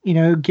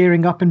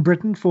 gearing up in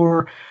Britain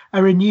for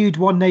a renewed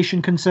one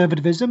nation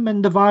conservatism.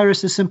 And the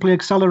virus has simply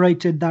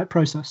accelerated that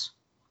process.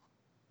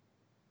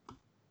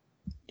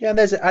 Yeah,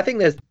 this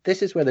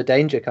is where the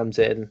danger comes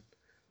in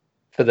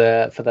for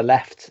the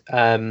left.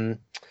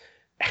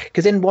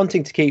 Because in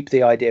wanting to keep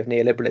the idea of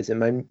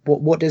neoliberalism, and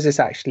what does this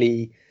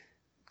actually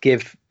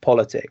give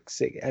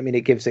politics?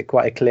 It gives it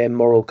quite a clear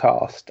moral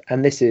cast,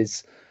 and this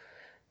is,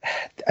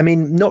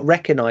 not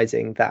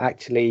recognizing that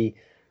actually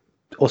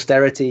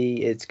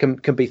austerity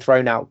can be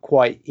thrown out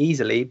quite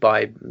easily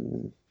by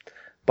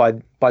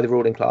the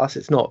ruling class.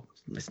 It's not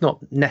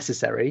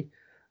necessary.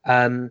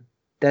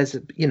 There's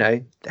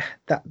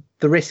that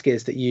the risk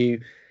is that you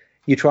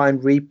try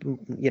and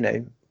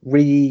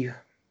repackage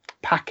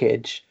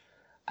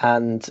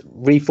and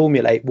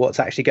reformulate what's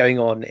actually going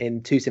on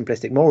in too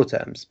simplistic moral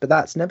terms, but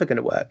that's never going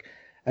to work.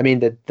 I mean,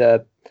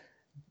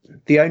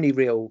 the only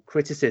real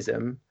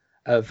criticism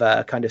of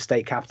a kind of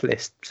state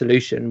capitalist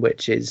solution,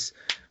 which is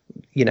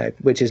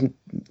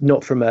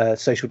not from a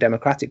social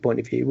democratic point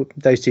of view,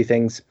 those two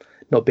things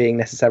not being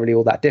necessarily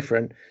all that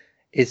different,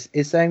 is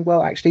saying,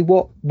 well, actually,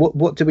 what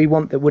do we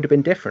want that would have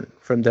been different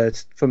from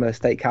a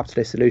state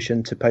capitalist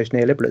solution to post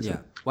neoliberalism? Yeah.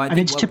 Well, and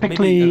it's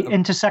typically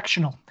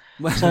intersectional.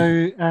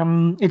 So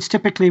it's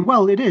typically,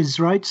 well, it is,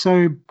 right?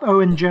 So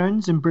Owen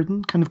Jones in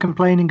Britain kind of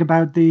complaining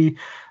about the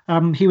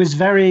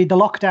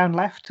lockdown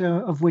left,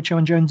 of which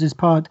Owen Jones is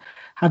part,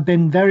 have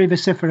been very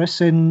vociferous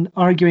in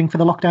arguing for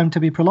the lockdown to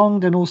be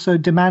prolonged and also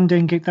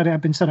demanding that it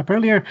had been set up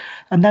earlier.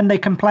 And then they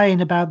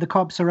complain about the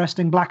cops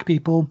arresting black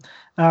people.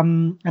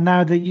 And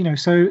now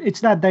so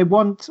it's that they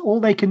want, all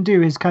they can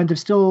do is kind of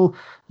still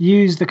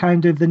use the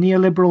kind of the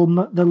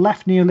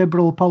left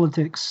neoliberal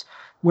politics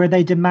where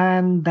they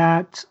demand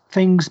that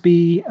things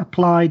be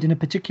applied in a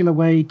particular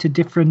way to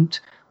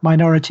different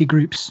minority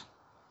groups.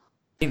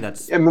 I think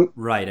that's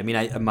right. I mean,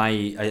 I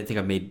think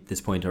I've made this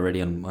point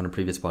already on a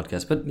previous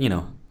podcast, but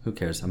who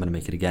cares? I'm going to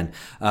make it again.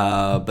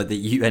 But that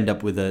you end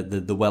up with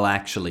the well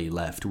actually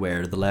left,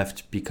 where the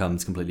left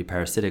becomes completely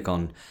parasitic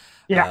on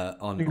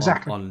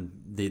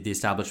the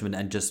establishment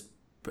and just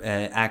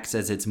acts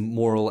as its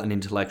moral and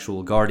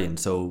intellectual guardian.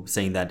 So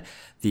saying that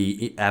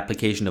the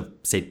application of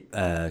state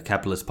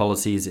capitalist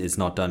policies is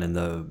not done in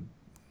the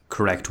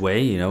correct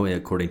way,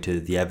 according to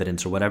the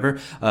evidence or whatever,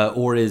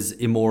 or is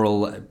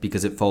immoral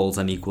because it falls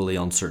unequally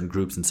on certain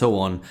groups and so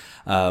on,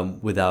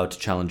 without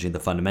challenging the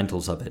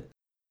fundamentals of it.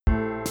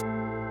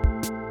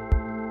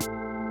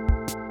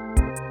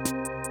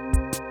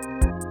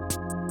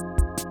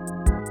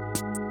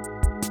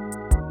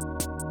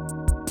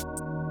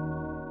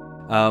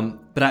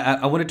 But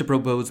I wanted to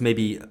propose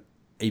maybe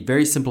a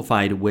very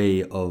simplified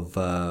way of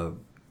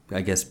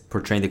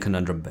portraying the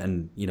conundrum,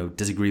 and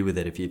disagree with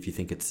it if you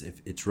think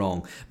it's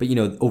wrong. But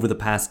over the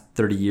past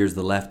 30 years,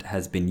 the left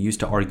has been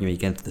used to arguing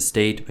against the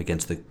state,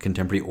 against the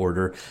contemporary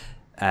order,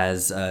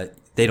 as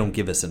they don't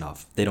give us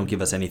enough, they don't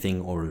give us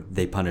anything, or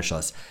they punish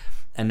us.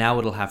 And now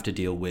it'll have to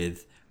deal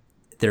with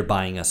they're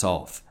buying us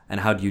off. And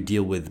how do you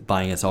deal with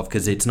buying us off?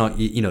 Because it's not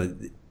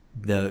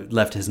the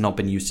left has not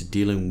been used to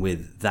dealing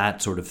with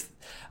that sort of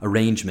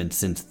arrangement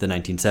since the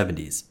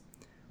 1970s.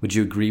 Would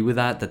you agree with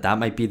that? That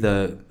might be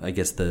the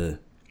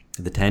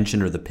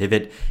tension or the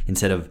pivot?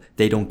 Instead of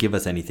they don't give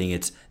us anything,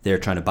 it's they're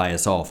trying to buy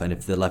us off. And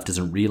if the left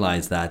doesn't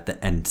realize that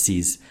and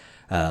sees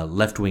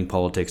left-wing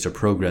politics or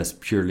progress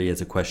purely as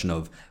a question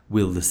of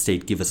will the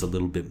state give us a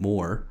little bit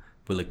more,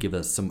 will it give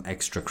us some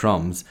extra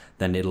crumbs,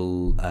 then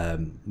it'll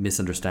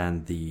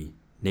misunderstand the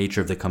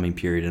nature of the coming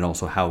period and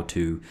also how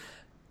to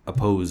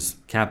oppose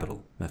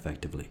capital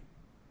effectively.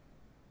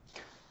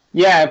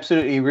 Yeah, I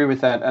absolutely agree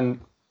with that. And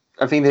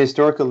I think the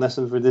historical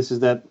lesson for this is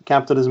that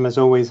capitalism has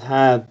always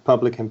had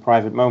public and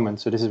private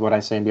moments. So this is what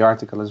I say in the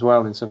article as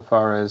well,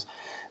 insofar as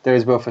there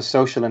is both a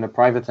social and a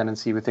private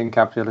tendency within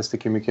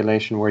capitalistic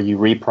accumulation where you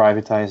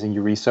re-privatize and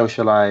you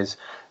re-socialize.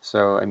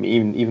 So I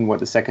mean, even what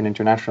the Second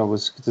International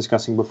was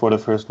discussing before the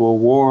First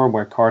World War,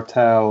 where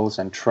cartels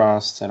and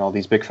trusts and all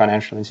these big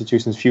financial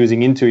institutions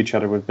fusing into each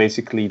other was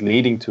basically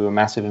leading to a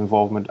massive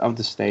involvement of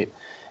the state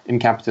in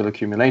capital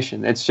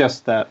accumulation. It's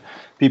just that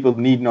people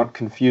need not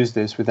confuse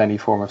this with any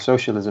form of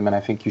socialism, and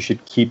I think you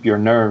should keep your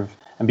nerve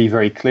and be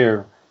very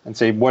clear and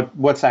say what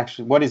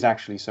is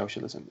actually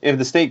socialism. If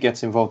the state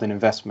gets involved in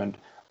investment,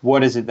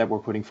 what is it that we're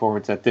putting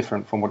forward that's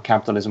different from what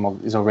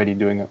capitalism is already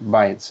doing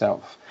by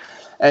itself?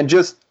 And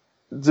just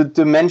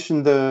to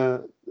mention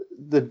the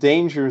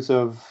dangers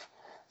of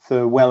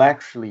the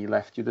well-actually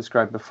left you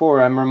described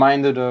before, I'm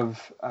reminded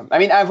of,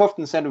 I've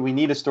often said we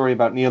need a story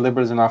about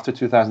neoliberalism after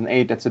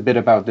 2008 that's a bit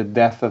about the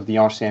death of the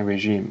Ancien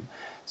Regime.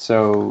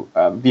 So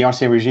the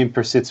Ancien Regime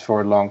persists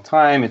for a long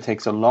time. It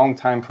takes a long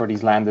time for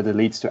these landed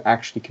elites to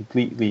actually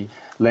completely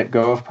let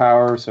go of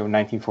power. So in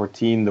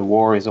 1914, the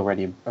war is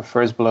already a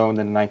first blow, and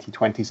then the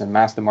 1920s and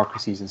mass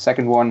democracy is the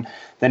second one.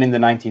 Then in the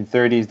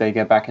 1930s, they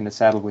get back in the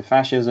saddle with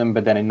fascism.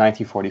 But then in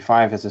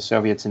 1945, as the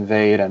Soviets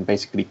invade and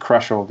basically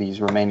crush all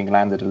these remaining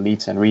landed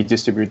elites and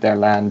redistribute their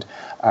land,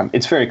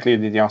 it's very clear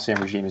that the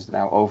Ancien Regime is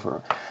now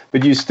over.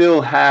 But you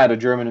still had a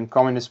German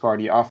Communist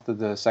Party after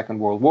the Second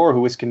World War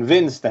who was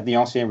convinced that the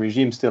Ancien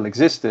Regime still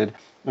existed,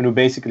 and who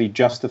basically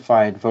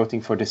justified voting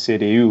for the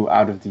CDU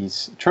out of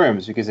these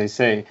terms, because they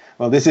say,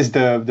 well, this is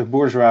the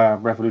bourgeois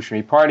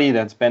revolutionary party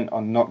that's bent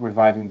on not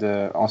reviving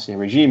the Ancien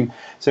Regime.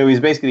 So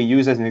it's basically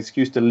used as an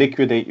excuse to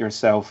liquidate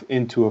yourself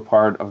into a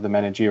part of the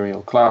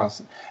managerial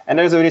class. And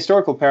there's a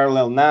historical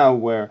parallel now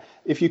where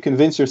if you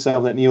convince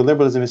yourself that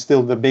neoliberalism is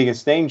still the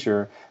biggest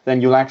danger,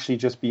 then you'll actually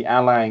just be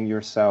allying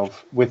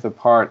yourself with a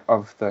part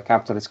of the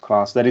capitalist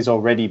class that is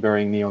already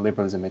burying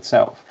neoliberalism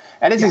itself.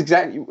 And this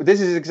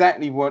is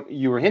exactly what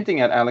you were hinting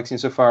at, Alex,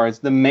 insofar as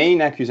the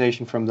main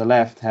accusation from the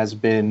left has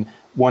been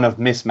one of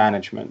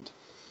mismanagement.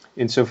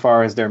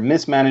 insofar as they're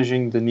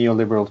mismanaging the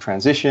neoliberal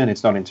transition.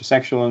 It's not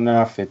intersectional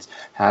enough. It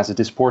has a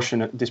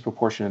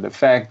disproportionate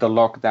effect. The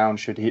lockdown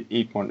should hit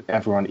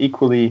everyone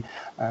equally.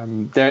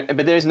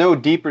 But there's no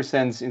deeper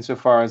sense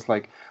insofar as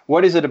like,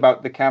 what is it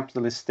about the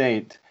capitalist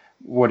state,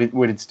 what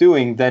it's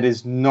doing, that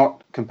is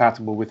not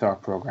compatible with our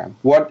program?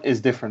 What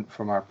is different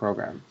from our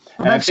program?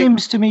 And that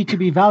seems to me to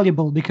be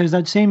valuable, because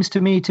that seems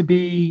to me to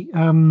be,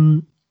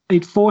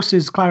 it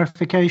forces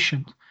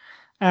clarification.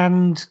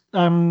 And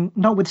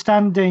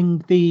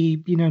notwithstanding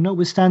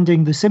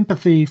the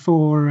sympathy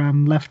for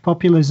left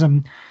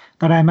populism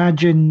that I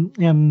imagine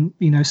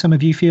some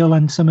of you feel,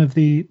 and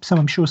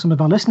I'm sure some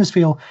of our listeners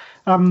feel,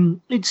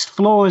 its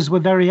flaws were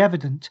very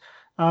evident,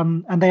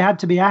 and they had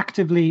to be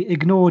actively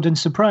ignored and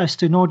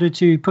suppressed in order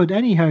to put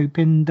any hope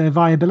in the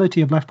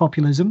viability of left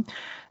populism.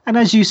 And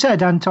as you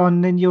said,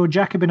 Anton, in your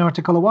Jacobin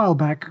article a while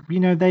back,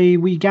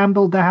 we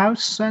gambled the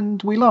house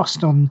and we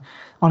lost on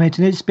it.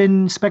 And it's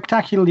been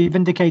spectacularly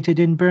vindicated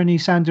in Bernie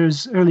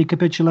Sanders' early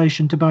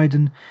capitulation to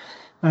Biden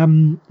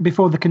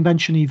before the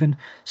convention even.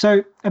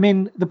 So, I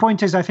mean, the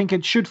point is, I think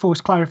it should force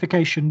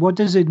clarification. What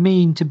does it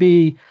mean to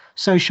be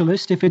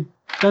socialist if it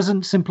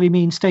doesn't simply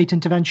mean state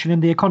intervention in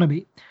the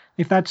economy?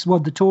 If that's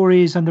what the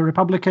Tories and the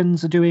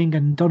Republicans are doing,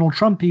 and Donald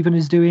Trump even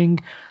is doing,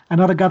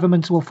 and other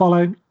governments will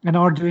follow and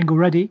are doing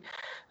already,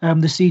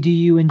 the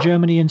CDU in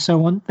Germany and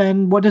so on,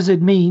 then what does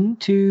it mean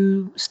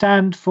to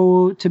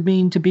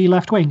be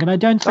left-wing? And I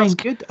don't think... That's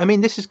good. I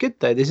mean, this is good,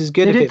 though. This is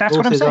good. That's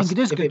what I'm saying. It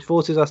is good. It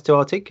forces us to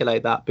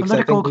articulate that. Because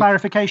political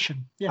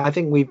clarification. Yeah. I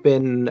think we've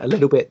been a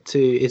little bit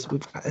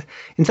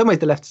in some ways,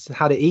 the left's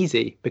had it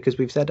easy, because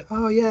we've said,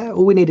 oh, yeah,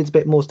 all we need is a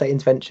bit more state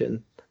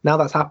intervention. Now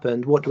that's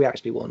happened, what do we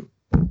actually want?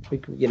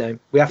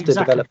 We have to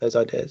develop those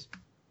ideas.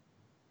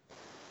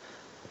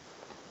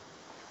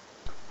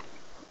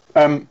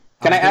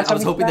 Can I add something? I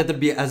was hoping that there'd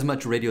be as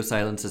much radio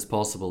silence as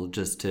possible,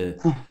 just to,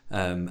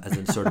 as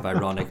a sort of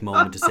ironic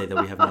moment to say that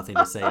we have nothing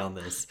to say on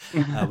this,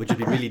 which would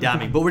be really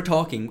damning. But we're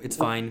talking; it's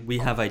fine. We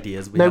have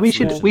ideas. We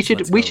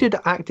should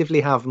actively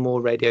have more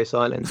radio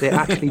silence. It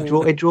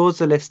actually draws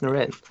the listener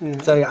in.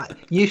 Yeah. So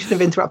you should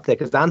have interrupted there,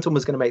 because Anton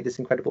was going to make this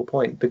incredible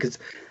point, because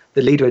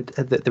the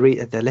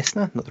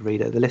listener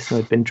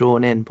had been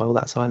drawn in by all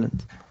that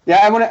silence. Yeah,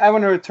 I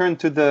want to return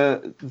to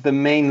the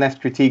main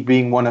left critique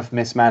being one of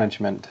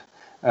mismanagement.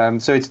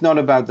 So it's not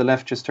about the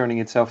left just turning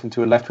itself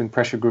into a left-wing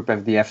pressure group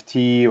of the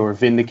FT, or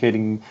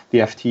vindicating the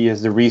FT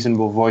as the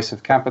reasonable voice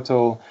of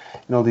capital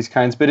and all these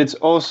kinds, but it's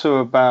also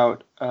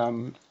about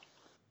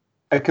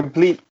a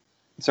complete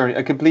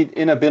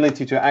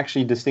inability to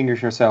actually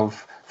distinguish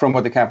yourself from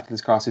what the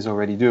capitalist class is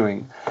already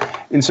doing.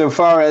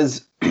 Insofar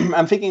as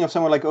I'm thinking of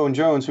someone like Owen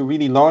Jones, who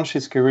really launched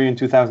his career in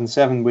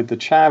 2007 with the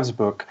Chavs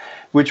book,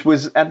 which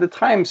was at the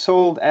time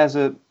sold as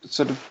a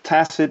sort of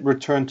tacit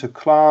return to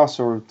class,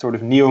 or sort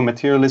of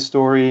neo-materialist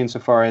story,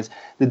 insofar as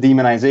the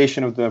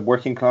demonization of the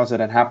working class that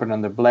had happened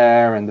under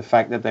Blair, and the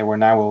fact that they were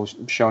now all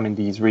shown in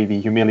these really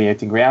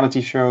humiliating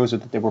reality shows, or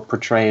that they were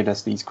portrayed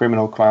as these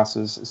criminal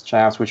classes, as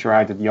Chavs, which are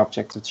either the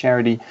objects of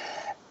charity,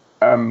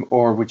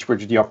 or which were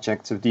the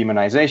objects of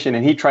demonization.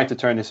 And he tried to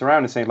turn this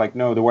around and say, like,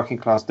 no, the working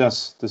class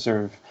does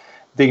deserve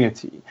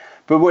dignity.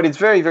 But what is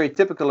very, very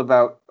typical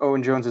about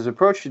Owen Jones's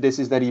approach to this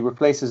is that he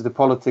replaces the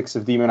politics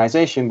of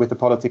demonization with the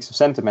politics of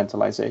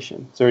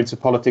sentimentalization. So it's a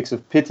politics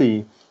of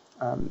pity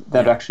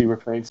that actually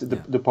replaces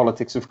the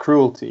politics of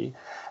cruelty.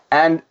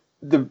 And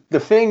the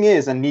thing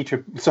is, and Nietzsche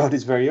saw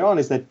this very on,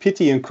 is that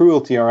pity and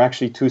cruelty are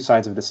actually two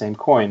sides of the same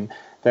coin.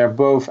 They're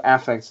both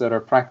affects that are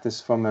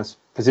practiced from a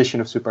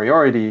position of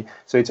superiority.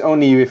 So it's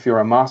only if you're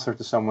a master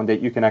to someone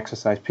that you can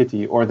exercise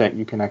pity, or that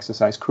you can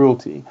exercise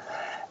cruelty.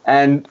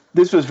 And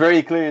this was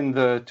very clear in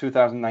the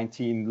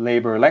 2019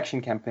 Labour election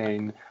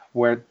campaign,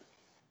 where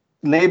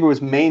Labour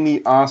was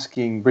mainly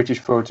asking British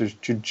voters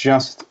to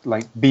just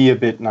be a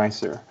bit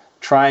nicer,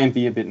 try and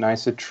be a bit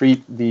nicer,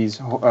 treat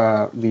these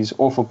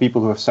awful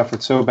people who have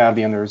suffered so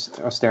badly under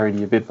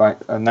austerity a bit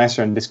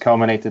nicer. And this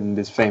culminated in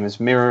this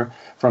famous Mirror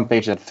front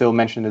page that Phil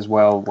mentioned as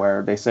well,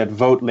 where they said,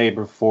 vote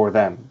Labour for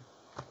them,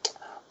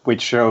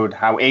 which showed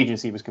how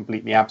agency was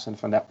completely absent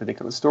from that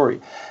particular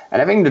story.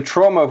 And I think the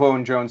trauma of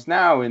Owen Jones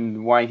now,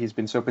 and why he's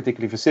been so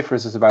particularly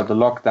vociferous about the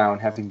lockdown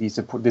having these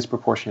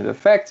disproportionate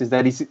effects, is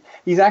that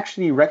he's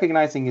actually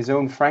recognizing his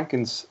own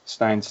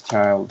Frankenstein's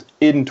child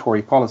in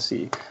Tory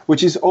policy,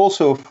 which is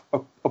also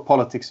a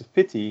politics of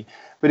pity,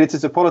 but it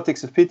is a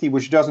politics of pity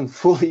which doesn't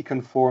fully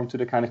conform to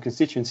the kind of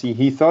constituency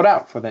he thought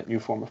out for that new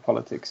form of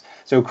politics.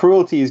 So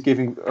cruelty is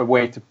giving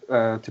way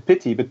to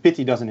pity, but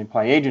pity doesn't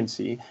imply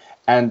agency.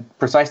 And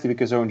precisely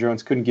because Owen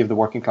Jones couldn't give the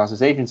working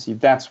classes agency,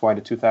 that's why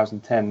the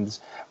 2010s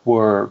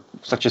were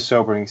such a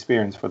sobering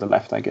experience for the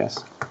left, I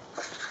guess.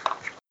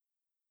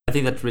 I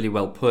think that's really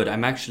well put.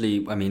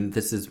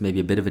 This is maybe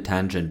a bit of a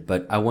tangent,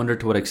 but I wonder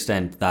to what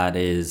extent that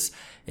is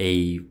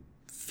a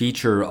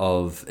feature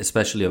of,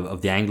 especially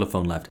of the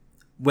Anglophone left.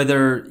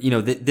 Whether,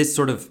 this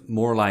sort of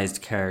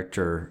moralized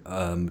character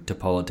to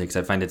politics,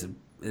 I find it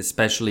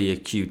especially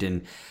acute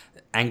in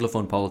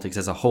Anglophone politics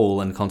as a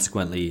whole, and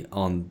consequently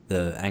on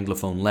the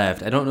Anglophone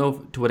left. I don't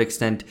know to what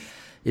extent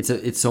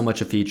it's so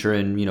much a feature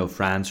in, you know,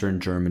 France or in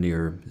Germany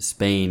or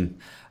Spain,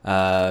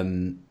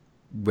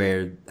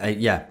 where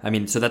I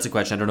mean, so that's a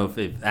question. I don't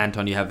know if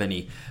Anton, you have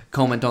any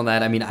comment on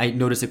that. I mean, I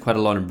notice it quite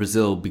a lot in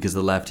Brazil because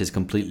the left is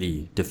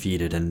completely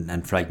defeated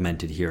and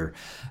fragmented here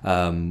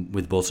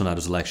with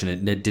Bolsonaro's election.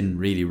 It didn't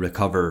really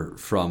recover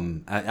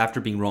from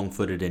after being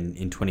wrong-footed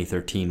in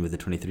 2013 with the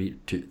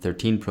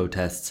 2013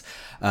 protests,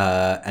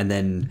 and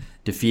then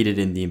defeated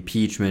in the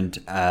impeachment.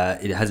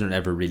 It hasn't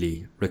ever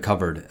really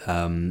recovered,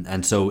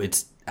 and so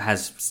it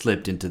has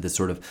slipped into this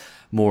sort of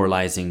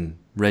moralizing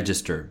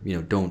register.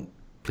 You know,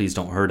 please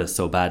don't hurt us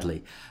so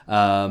badly.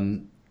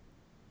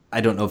 I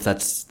don't know if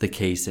that's the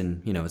case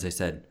in, you know, as I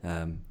said,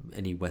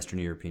 any Western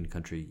European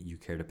country you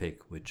care to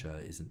pick, which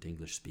isn't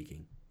English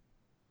speaking.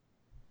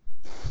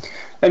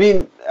 I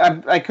mean,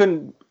 I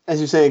couldn't, as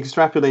you say,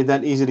 extrapolate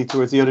that easily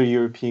towards the other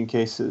European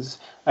cases.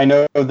 I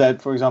know that,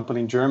 for example,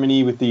 in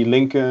Germany with the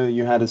Linke,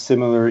 you had a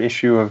similar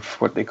issue of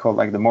what they call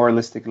like the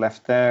moralistic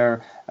left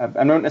there.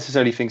 I don't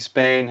necessarily think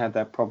Spain had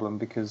that problem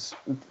because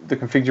the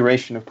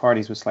configuration of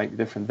parties was slightly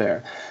different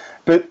there.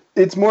 But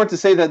it's more to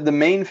say that the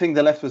main thing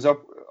the left was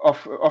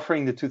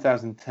offering the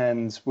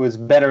 2010s was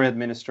better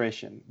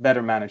administration,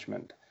 better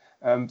management.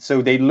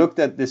 So they looked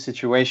at this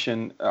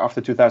situation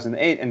after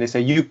 2008 and they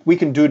say, we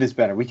can do this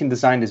better. We can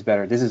design this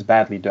better. This is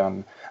badly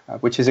done,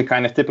 which is a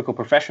kind of typical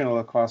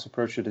professional class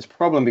approach to this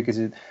problem because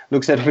it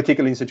looks at a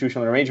particular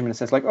institutional arrangement and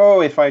says like,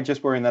 oh, if I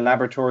just were in the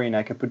laboratory and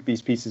I could put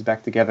these pieces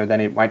back together,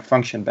 then it might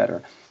function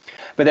better.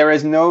 But there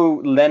is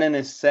no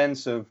Leninist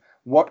sense of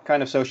what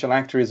kind of social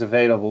actor is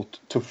available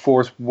to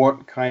force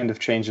what kind of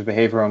change of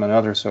behavior on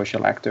another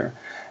social actor.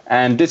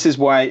 And this is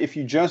why if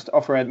you just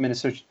offer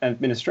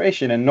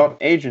administration and not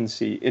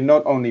agency, it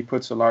not only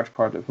puts a large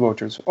part of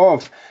voters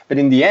off, but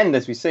in the end,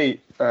 as we say,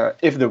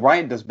 if the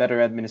right does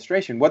better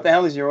administration, what the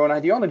hell is your own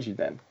ideology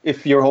then?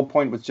 If your whole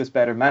point was just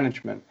better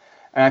management.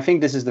 And I think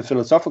this is the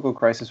philosophical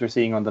crisis we're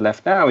seeing on the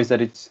left now, is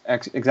that it's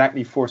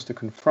exactly forced to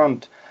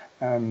confront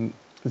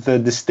the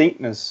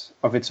distinctness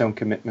of its own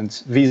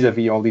commitments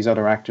vis-a-vis all these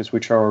other actors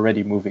which are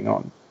already moving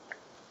on.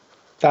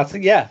 That's the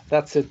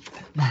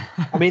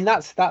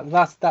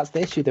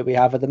issue that we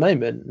have at the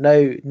moment.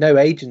 No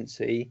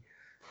agency,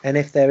 and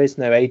if there is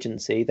no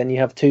agency, then you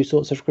have two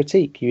sorts of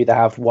critique. You either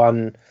have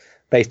one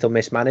based on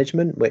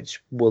mismanagement,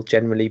 which will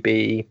generally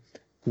be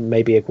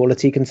maybe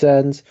equality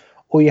concerns,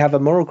 or you have a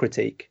moral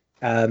critique,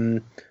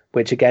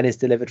 which again is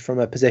delivered from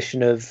a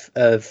position of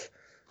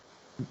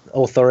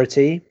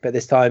authority, but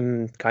this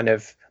time kind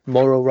of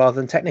moral rather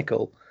than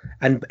technical.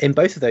 And in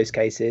both of those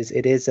cases,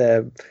 it is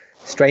a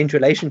strange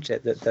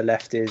relationship that the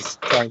left is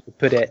trying to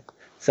put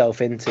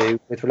itself into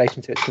with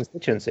relation to its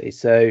constituency.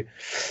 So,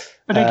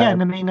 but again,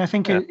 I mean, I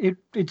think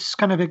it's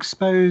kind of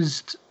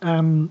exposed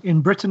in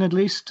Britain at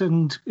least,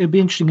 and it'd be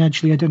interesting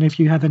actually. I don't know if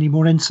you have any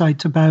more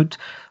insight about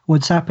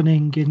what's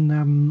happening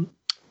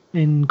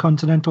in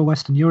continental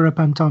Western Europe,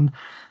 Anton.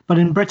 But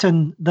in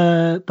Britain,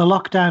 the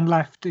lockdown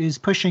left is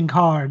pushing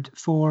hard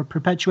for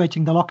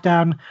perpetuating the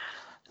lockdown.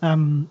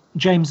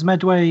 James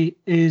Medway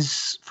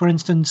is, for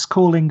instance,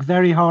 calling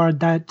very hard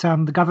that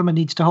the government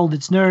needs to hold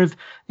its nerve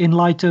in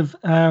light of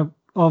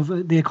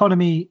the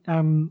economy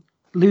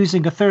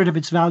losing a third of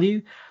its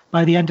value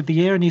by the end of the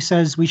year. And he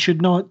says we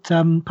should not,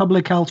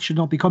 public health should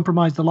not be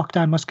compromised. The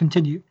lockdown must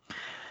continue.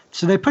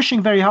 So they're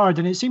pushing very hard.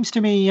 And it seems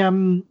to me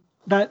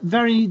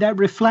that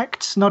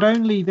reflects not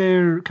only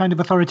their kind of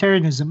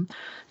authoritarianism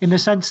in the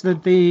sense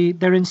that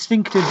their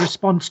instinctive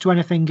response to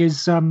anything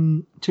is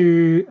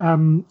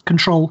to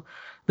control,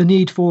 the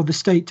need for the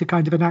state to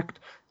kind of enact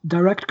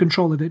direct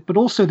control of it, but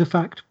also the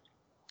fact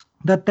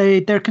that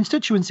their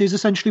constituency is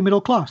essentially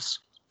middle class.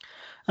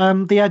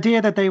 The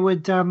idea that they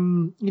would,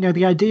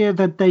 the idea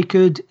that they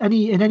could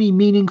in any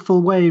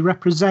meaningful way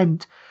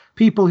represent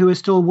people who are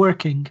still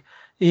working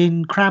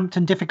in cramped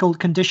and difficult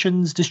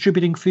conditions,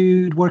 distributing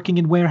food, working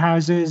in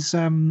warehouses,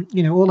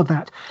 all of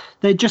that,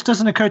 it just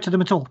doesn't occur to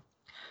them at all.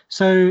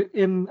 So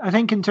I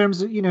think in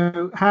terms of,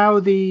 how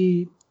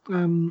the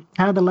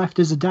left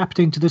is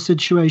adapting to the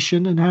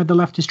situation and how the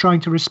left is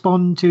trying to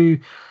respond to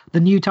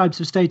the new types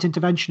of state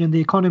intervention in the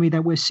economy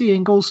that we're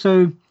seeing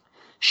also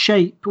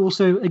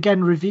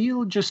again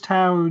reveal just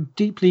how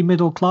deeply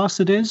middle class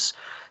it is,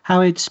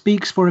 how it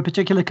speaks for a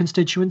particular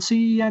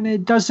constituency, and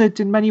it does it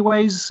in many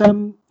ways,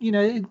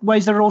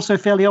 ways that are also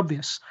fairly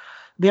obvious.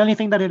 The only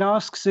thing that it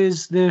asks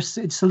is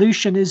its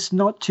solution is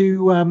not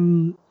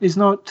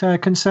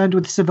concerned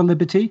with civil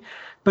liberty,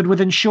 but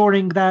with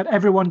ensuring that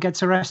everyone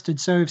gets arrested.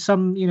 So if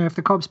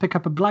the cops pick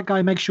up a black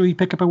guy, make sure you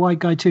pick up a white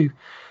guy too.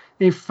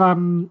 If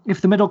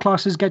the middle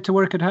classes get to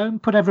work at home,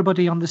 put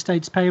everybody on the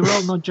state's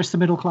payroll, not just the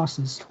middle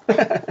classes.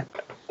 Wait,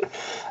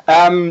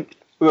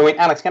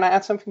 Alex, can I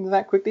add something to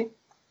that quickly?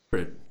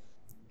 Great.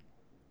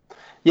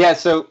 Yeah,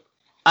 so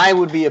I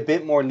would be a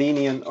bit more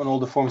lenient on all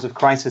the forms of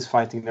crisis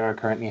fighting that are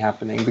currently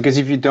happening, because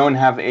if you don't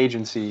have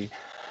agency,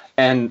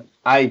 and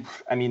I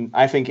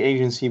think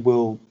agency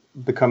will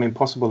become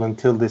impossible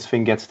until this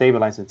thing gets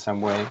stabilized in some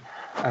way.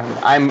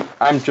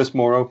 I'm just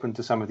more open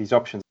to some of these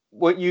options.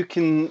 what you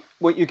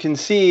can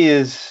see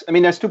is, I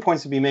mean, there's 2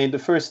 points to be made. The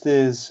first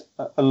is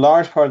a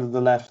large part of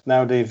the left,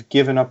 now they've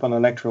given up on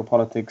electoral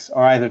politics,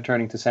 are either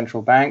turning to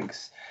central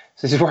banks.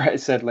 So this is where I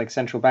said, like,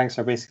 central banks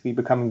are basically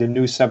becoming the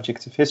new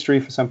subjects of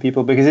history for some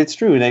people, because it's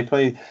true, they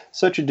play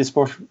such a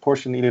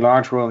disproportionately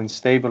large role in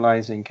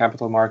stabilizing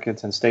capital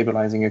markets and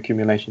stabilizing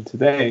accumulation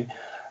today.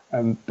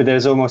 But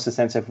there's almost a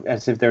sense of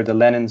as if they're the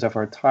Lenins of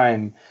our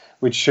time,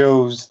 which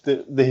shows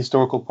the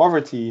historical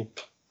poverty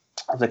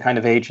of the kind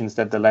of agents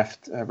that the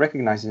left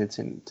recognizes it's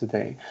in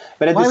today.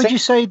 But why would you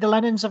say the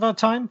Lenins of our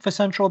time for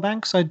central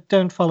banks? I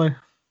don't follow.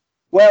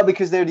 Well,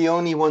 because they're the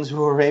only ones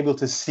who are able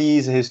to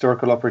seize a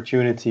historical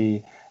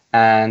opportunity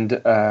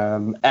and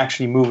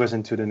actually move us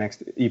into the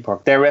next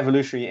epoch. They're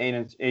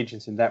revolutionary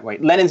agents in that way.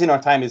 Lenin's in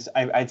our time is,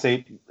 I'd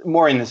say,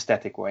 more in an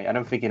aesthetic way. I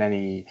don't think in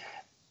any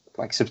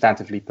like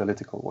substantively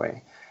political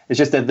way. It's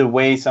just that the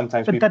way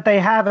sometimes that they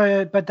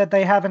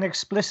have an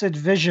explicit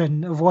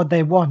vision of what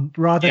they want,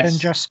 rather than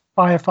just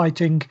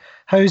firefighting,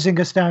 hosing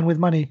us down with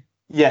money.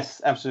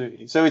 Yes,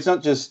 absolutely. So it's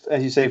not just,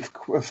 as you say,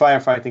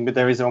 firefighting, but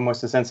there is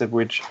almost a sense of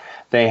which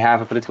they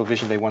have a political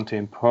vision they want to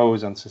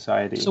impose on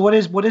society. So what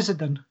is it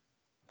then?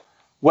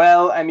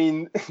 Well, I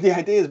mean, the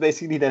idea is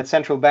basically that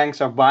central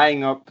banks are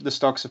buying up the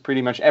stocks of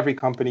pretty much every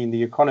company in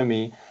the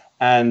economy.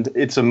 And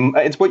it's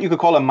what you could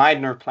call a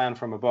Meidner plan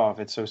from above.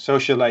 It's a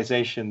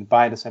socialization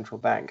by the central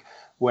bank,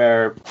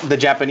 where the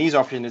Japanese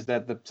option is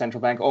that the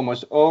central bank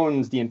almost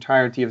owns the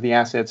entirety of the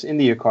assets in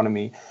the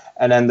economy.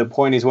 And then the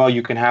point is, well,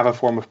 you can have a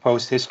form of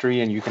post-history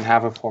and you can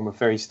have a form of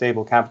very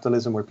stable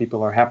capitalism where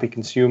people are happy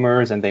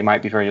consumers and they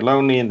might be very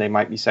lonely and they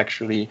might be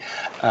sexually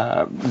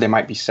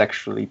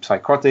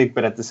psychotic,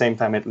 but at the same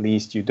time, at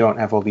least you don't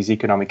have all these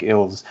economic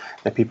ills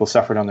that people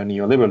suffered under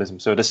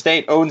neoliberalism. So the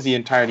state owns the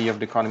entirety of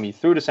the economy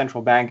through the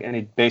central bank, and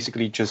it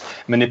basically just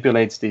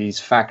manipulates these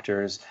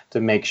factors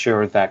to make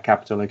sure that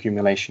capital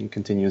accumulation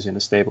continues in a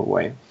stable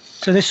way.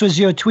 So this was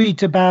your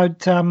tweet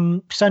about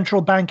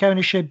central bank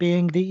ownership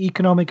being the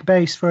economic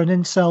base for an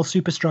incel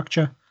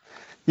superstructure.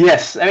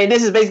 Yes, I mean,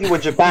 this is basically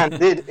what Japan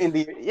did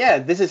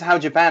this is how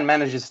Japan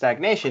manages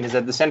stagnation, is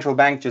that the central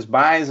bank just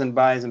buys and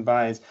buys and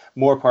buys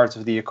more parts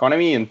of the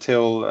economy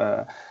until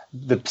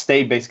the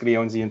state basically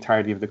owns the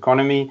entirety of the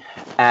economy.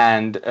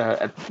 And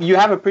you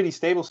have a pretty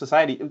stable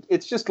society.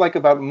 It's just like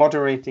about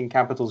moderating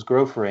capital's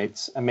growth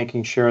rates and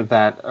making sure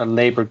that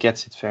labor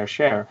gets its fair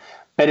share.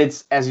 But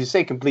it's, as you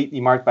say, completely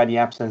marked by the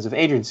absence of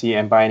agency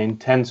and by an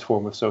intense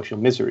form of social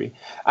misery.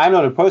 I'm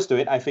not opposed to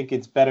it. I think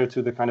it's better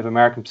to the kind of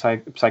American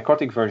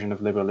psychotic version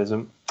of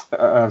liberalism,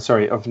 of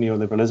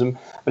neoliberalism.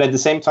 But at the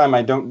same time,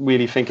 I don't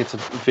really think it's a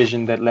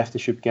vision that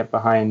leftists should get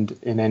behind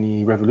in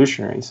any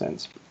revolutionary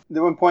sense.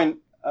 The one point,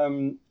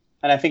 and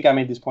I think I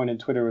made this point on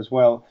Twitter as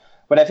well,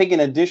 but I think an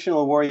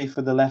additional worry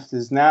for the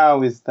leftists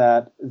now is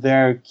that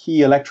their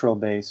key electoral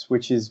base,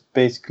 which is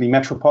basically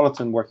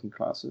metropolitan working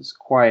classes,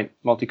 quite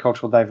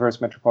multicultural, diverse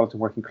metropolitan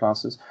working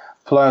classes,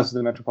 plus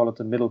the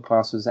metropolitan middle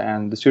classes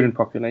and the student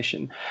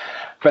population.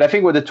 But I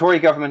think what the Tory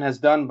government has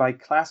done by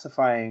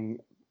classifying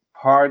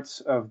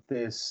parts of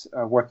this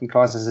working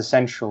class as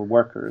essential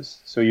workers,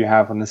 so you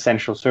have an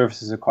essential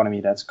services economy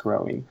that's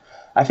growing,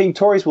 I think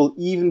Tories will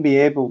even be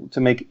able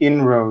to make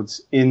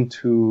inroads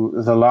into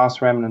the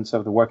last remnants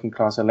of the working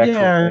class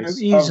electoral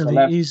base.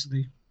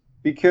 Easily.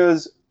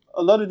 Because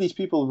a lot of these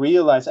people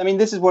realize, I mean,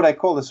 this is what I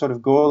call the sort of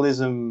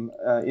Gaullism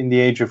in the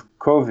age of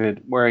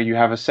COVID, where you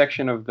have a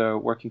section of the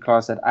working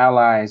class that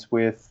allies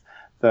with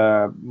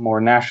the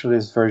more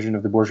nationalist version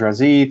of the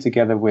bourgeoisie,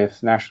 together with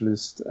the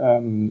nationalist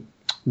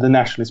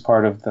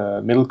part of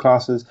the middle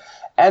classes.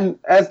 And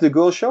as the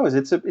goal shows,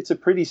 it's a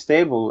pretty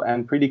stable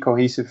and pretty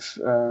cohesive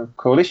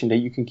coalition that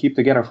you can keep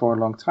together for a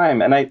long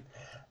time. And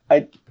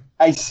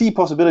I see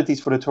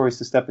possibilities for the Tories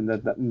to step in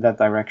that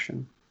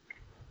direction.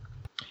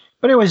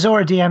 But it was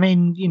already,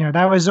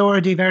 that was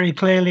already very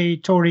clearly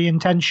Tory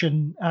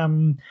intention.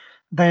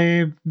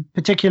 The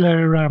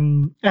particular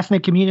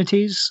ethnic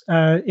communities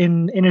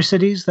in inner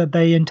cities that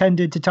they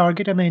intended to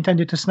target and they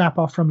intended to snap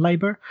off from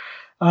Labour,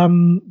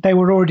 they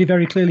were already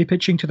very clearly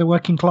pitching to the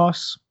working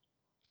class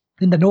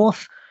in the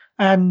north.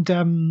 And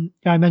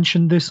I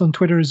mentioned this on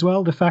Twitter as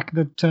well, the fact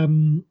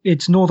that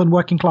it's northern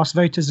working class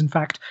voters, in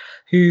fact,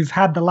 who've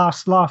had the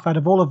last laugh out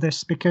of all of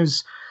this,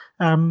 because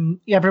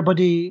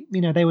everybody,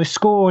 they were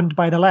scorned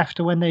by the left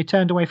when they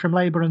turned away from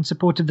Labour and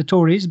supported the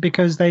Tories,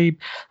 because they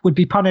would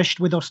be punished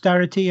with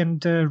austerity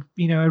and, a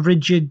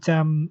rigid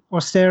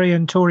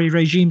Austerian Tory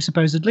regime,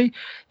 supposedly.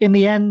 In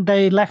the end,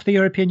 they left the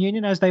European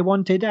Union as they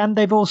wanted, and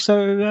they've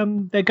also,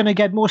 they're going to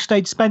get more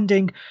state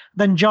spending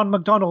than John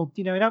McDonnell,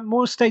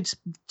 more state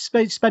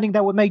spending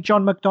that would make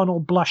John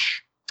McDonnell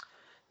blush.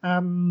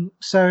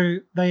 So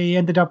they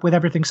ended up with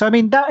everything. So,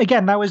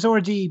 that was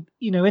already,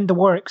 in the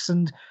works,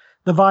 and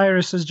the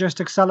virus has just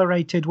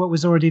accelerated what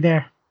was already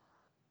there.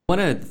 I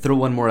want to throw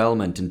one more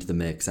element into the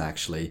mix,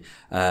 actually,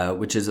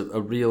 which is a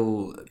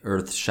real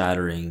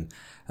earth-shattering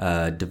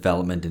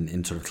development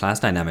in sort of class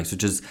dynamics,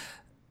 which is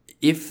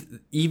if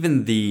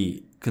even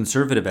the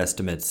conservative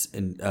estimates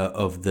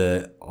of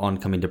the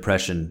oncoming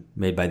depression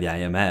made by the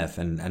IMF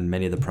and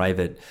many of the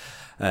private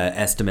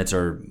estimates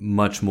are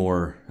much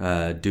more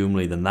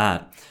doomly than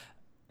that.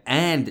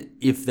 And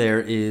if there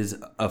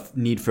is a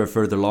need for a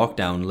further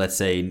lockdown, let's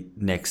say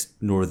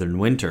next northern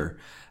winter,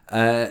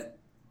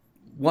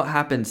 what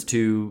happens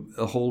to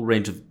a whole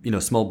range of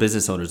small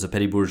business owners, the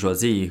petty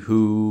bourgeoisie,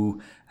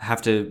 who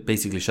have to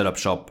basically shut up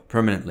shop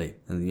permanently?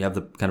 And you have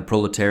the kind of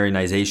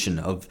proletarianization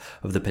of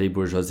the petty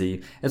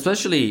bourgeoisie,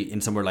 especially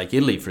in somewhere like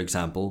Italy, for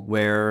example,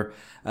 where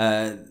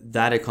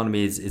that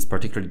economy is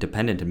particularly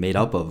dependent and made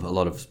up of a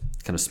lot of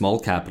kind of small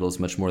capitals,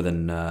 much more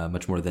than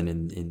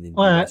in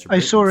well, I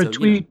saw a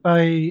tweet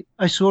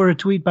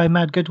by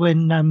Matt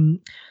Goodwin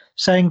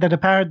saying that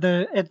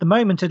at the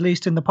moment, at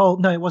least in the poll,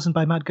 no, it wasn't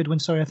by Matt Goodwin.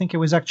 Sorry, I think it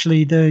was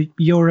actually the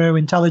Euro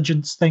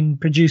intelligence thing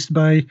produced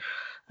by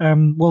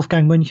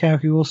Wolfgang Müncher,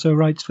 who also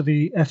writes for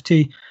the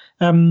FT.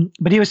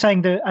 But he was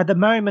saying that at the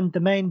moment, the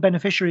main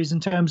beneficiaries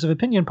in terms of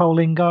opinion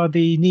polling are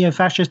the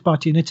neo-fascist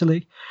party in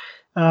Italy,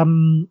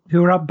 who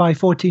are up by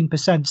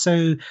 14%.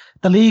 So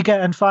the Liga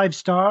and Five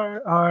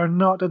Star are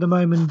not at the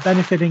moment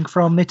benefiting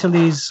from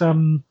Italy's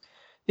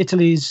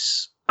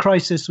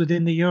crisis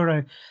within the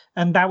euro.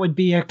 And that would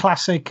be a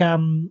classic,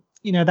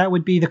 that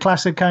would be the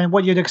classic kind of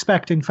what you'd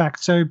expect, in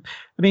fact. So,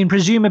 I mean,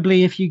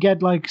 presumably, if you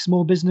get like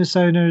small business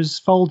owners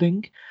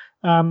folding,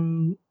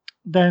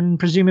 then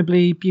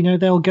presumably,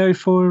 they'll go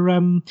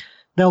for,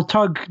 they'll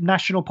tug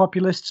national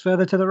populists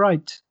further to the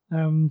right.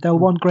 They'll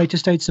want greater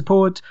state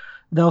support.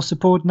 They'll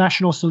support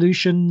national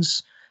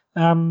solutions.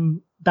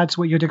 That's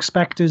what you'd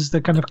expect is the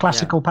kind of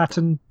classical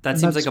pattern. That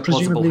seems like a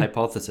plausible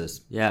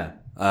hypothesis. Yeah.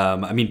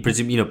 I mean,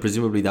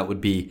 presumably that would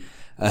be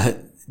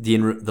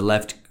the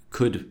left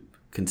could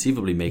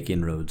conceivably make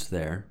inroads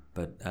there,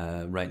 but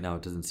right now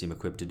it doesn't seem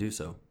equipped to do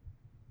so.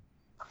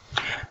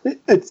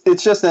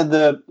 It's just that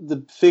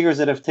the figures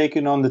that have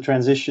taken on the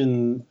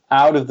transition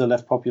out of the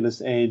left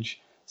populist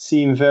age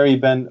seem very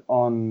bent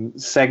on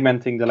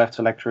segmenting the left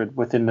electorate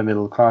within the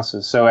middle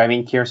classes. So, I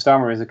mean, Keir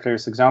Starmer is a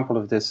clearest example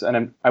of this.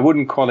 And I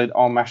wouldn't call it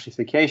en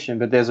massification,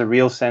 but there's a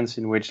real sense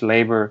in which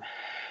Labour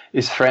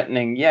is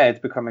threatening, it's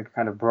becoming a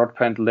kind of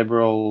broad-tent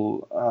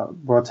liberal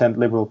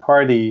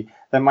party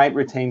that might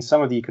retain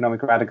some of the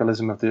economic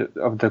radicalism of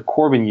the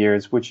Corbyn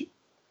years, which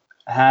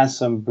has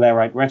some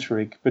Blairite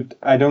rhetoric, but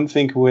I don't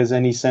think who has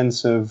any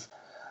sense of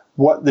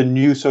what the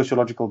new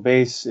sociological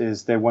base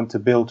is they want to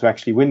build to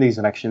actually win these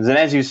elections. And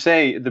as you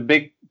say, the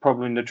big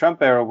problem in the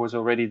Trump era was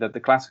already that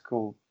the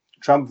classical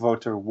Trump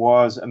voter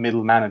was a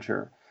middle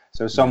manager.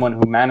 So someone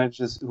who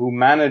manages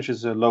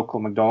a local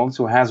McDonald's,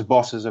 who has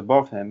bosses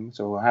above him,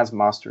 so who has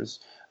masters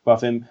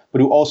above him,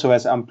 but who also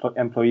has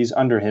employees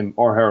under him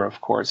or her,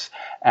 of course.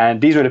 And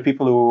these are the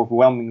people who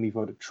overwhelmingly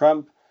voted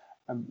Trump.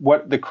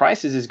 What the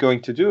crisis is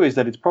going to do is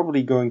that it's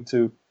probably going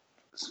to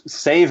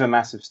save a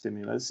massive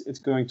stimulus. It's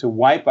going to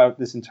wipe out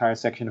this entire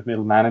section of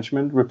middle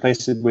management,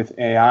 replace it with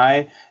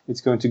AI.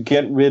 It's going to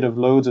get rid of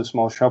loads of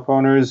small shop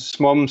owners.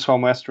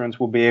 Some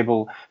restaurants will be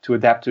able to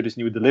adapt to this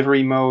new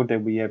delivery mode. They'll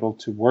be able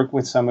to work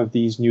with some of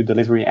these new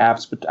delivery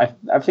apps, but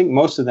I think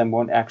most of them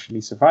won't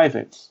actually survive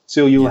it.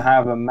 So you'll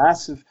have a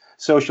massive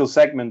social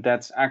segment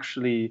that's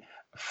actually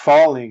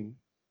falling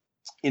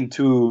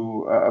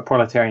into a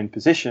proletarian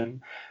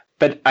position.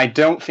 But I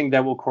don't think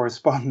that will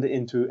correspond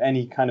into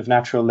any kind of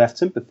natural left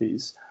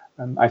sympathies.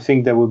 I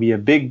think there will be a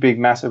big,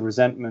 massive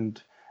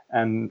resentment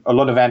and a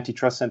lot of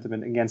antitrust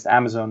sentiment against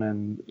Amazon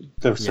and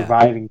the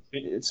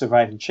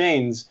surviving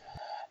chains.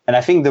 And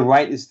I think the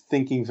right is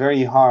thinking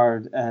very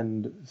hard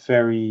and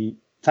very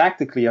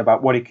tactically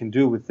about what it can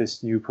do with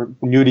this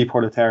newly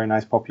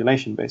proletarianized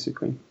population,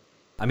 basically.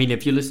 I mean,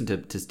 if you listen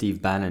to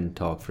Steve Bannon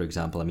talk, for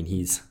example, I mean,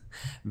 he's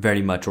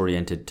very much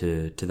oriented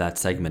to that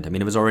segment. I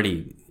mean, it was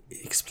already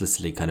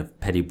explicitly kind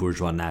of petty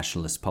bourgeois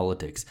nationalist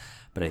politics,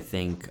 but I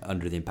think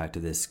under the impact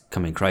of this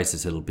coming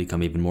crisis, it'll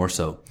become even more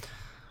so.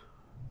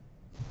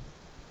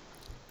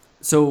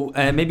 So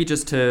maybe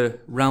just to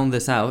round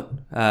this out,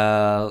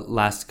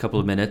 last couple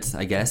of minutes,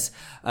 I guess.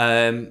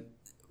 How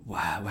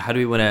do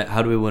we want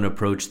to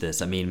approach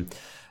this? I mean,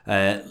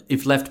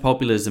 if left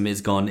populism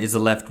is gone, is the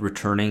left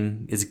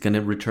returning? Is it going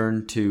to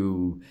return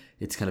to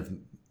its kind of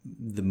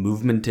the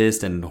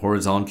movementist and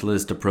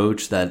horizontalist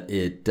approach that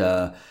it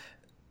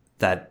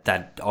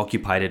that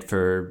occupied it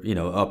for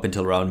up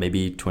until around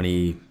maybe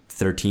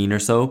 2013 or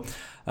so?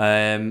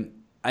 For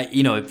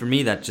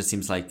me that just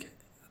seems like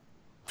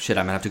shit.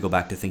 I'm gonna have to go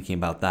back to thinking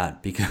about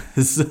that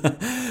because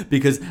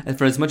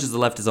for as much as the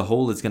left as a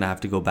whole is gonna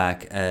have to go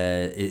back,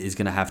 is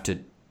gonna have to.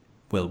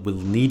 Well, we'll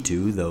need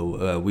to,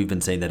 though we've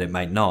been saying that it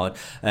might not,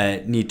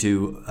 need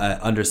to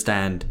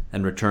understand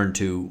and return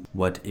to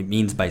what it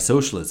means by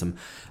socialism,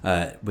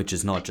 which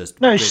is not just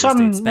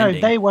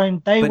they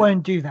won't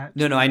do that.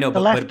 No, I know,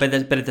 but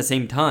at the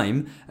same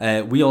time,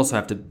 we also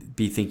have to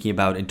be thinking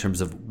about in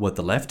terms of what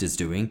the left is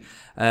doing.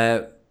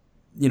 We've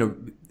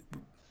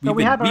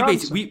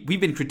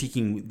been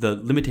critiquing the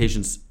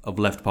limitations of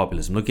left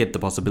populism, looking at the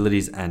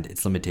possibilities and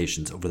its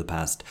limitations over the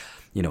past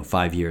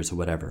 5 years or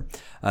whatever.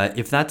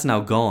 If that's now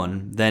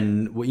gone,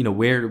 then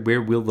where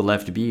will the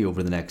left be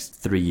over the next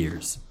 3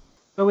 years?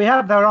 But we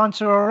have their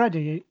answer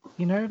already.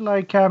 We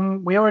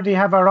already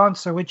have our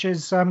answer, which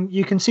is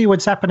you can see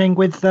what's happening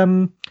with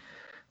the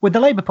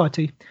Labour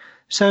Party.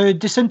 So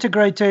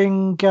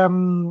disintegrating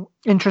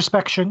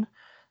introspection.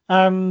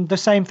 The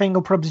same thing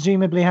will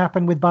presumably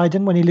happen with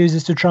Biden when he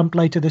loses to Trump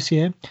later this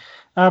year.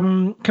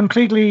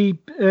 Completely,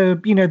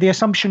 the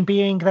assumption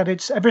being that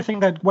it's everything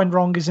that went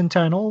wrong is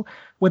internal,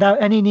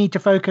 without any need to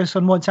focus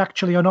on what's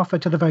actually on offer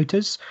to the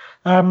voters,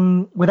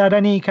 without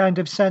any kind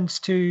of sense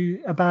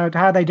about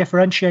how they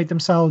differentiate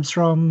themselves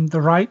from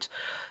the right.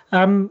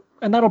 And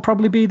that'll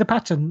probably be the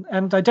pattern.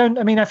 And I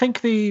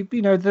think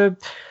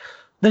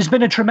there's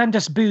been a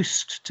tremendous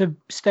boost to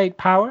state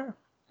power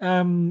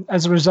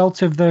as a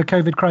result of the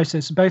COVID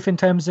crisis, both in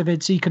terms of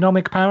its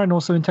economic power and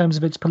also in terms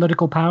of its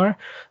political power.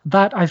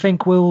 That, I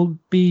think, will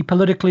be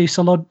politically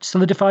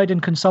solidified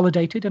and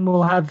consolidated, and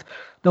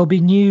there'll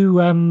be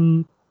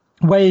new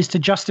ways to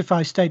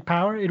justify state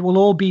power. It will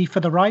all be for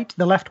the right.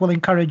 The left will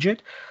encourage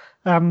it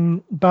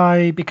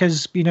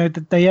because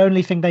the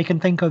only thing they can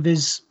think of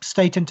is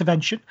state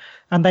intervention,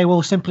 and they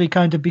will simply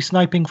kind of be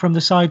sniping from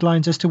the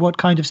sidelines as to what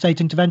kind of state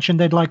intervention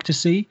they'd like to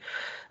see.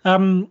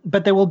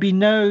 But there will be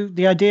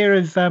the idea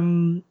of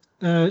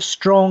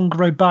strong,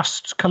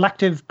 robust,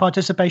 collective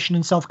participation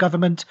in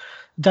self-government,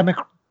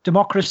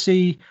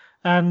 democracy,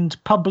 and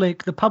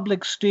the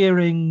public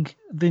steering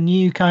the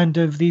new kind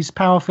of these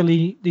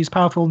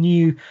powerful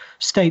new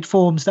state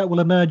forms that will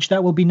emerge.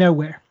 That will be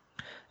nowhere.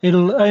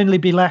 It'll only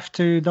be left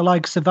to the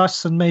likes of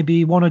us and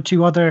maybe one or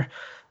two other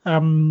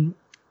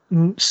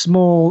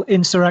small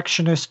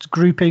insurrectionist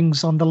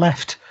groupings on the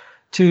left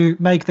to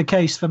make the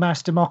case for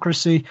mass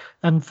democracy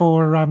and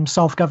for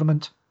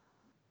self-government.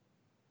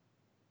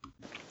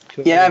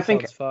 Yeah, I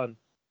think. Fun.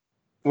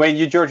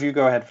 Wait, George, you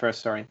go ahead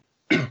first. Sorry.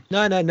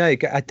 No.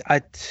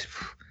 I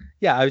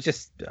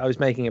was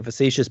making a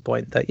facetious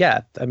point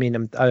that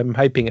I'm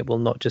hoping it will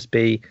not just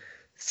be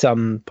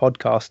some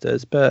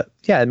podcasters, but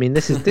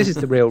this is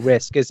the real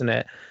risk, isn't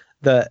it?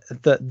 That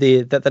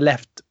the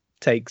left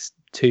takes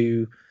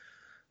two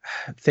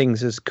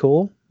things as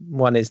core.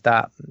 One is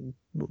that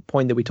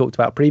point that we talked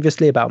about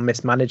previously about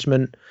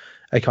mismanagement,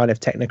 a kind of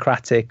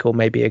technocratic or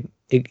maybe a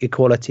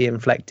equality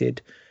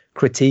inflected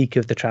critique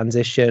of the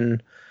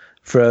transition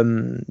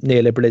from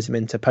neoliberalism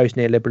into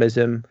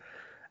post-neoliberalism,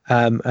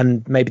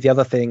 and maybe the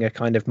other thing, a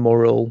kind of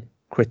moral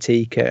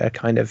critique, a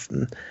kind of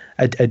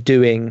a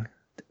doing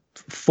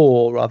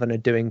for rather than a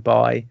doing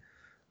by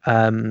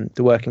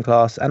the working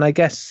class. And I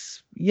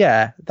guess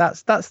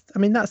that's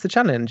the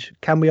challenge.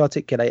 Can we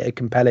articulate a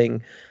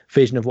compelling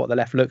vision of what the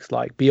left looks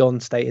like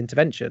beyond state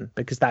intervention,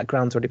 because that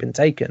ground's already been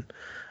taken?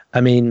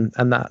 And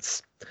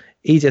that's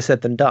easier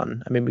said than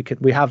done.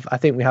 I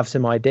think we have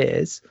some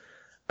ideas,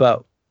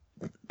 but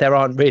there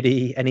aren't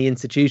really any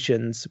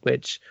institutions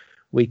which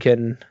we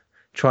can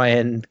try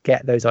and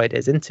get those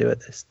ideas into at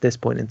this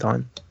point in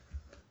time.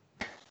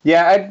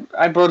 Yeah,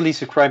 I broadly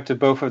subscribe to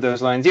both of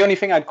those lines. The only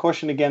thing I'd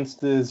caution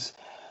against is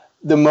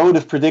the mode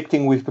of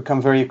predicting we've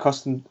become very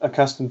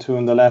accustomed to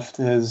on the left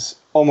is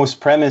almost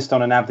premised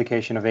on an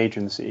abdication of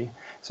agency.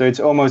 So it's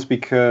almost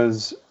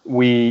because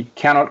we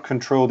cannot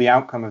control the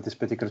outcome of this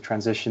particular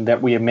transition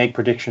that we make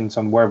predictions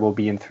on where we'll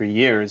be in 3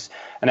 years.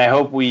 And I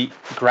hope we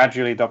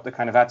gradually adopt the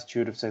kind of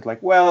attitude of say,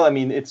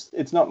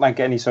 it's not like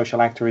any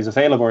social actor is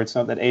available. It's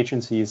not that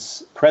agency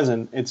is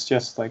present. It's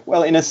just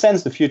in a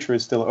sense, the future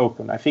is still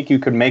open. I think you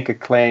could make a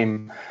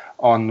claim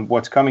on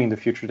what's coming in the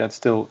future that's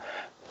still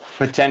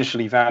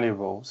potentially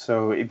valuable.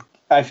 So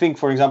I think,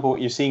 for example,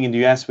 what you're seeing in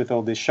the US with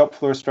all these shop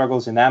floor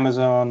struggles in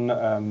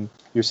Amazon,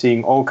 you're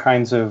seeing all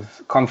kinds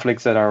of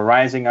conflicts that are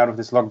arising out of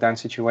this lockdown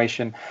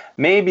situation.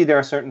 Maybe there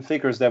are certain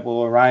figures that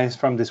will arise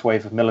from this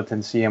wave of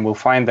militancy and will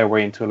find their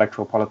way into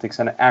electoral politics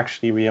and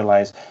actually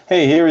realize,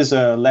 hey, here is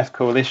a left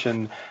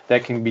coalition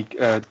that can be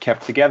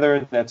kept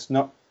together, that's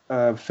not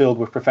filled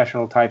with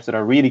professional types that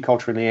are really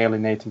culturally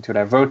alienating to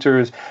their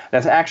voters,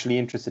 that's actually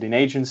interested in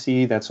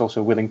agency, that's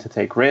also willing to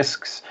take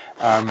risks,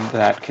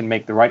 that can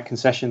make the right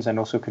concessions and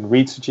also can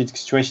read strategic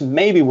situations.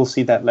 Maybe we'll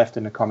see that left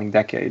in the coming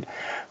decade.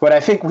 What I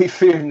think we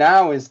fear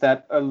now is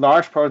that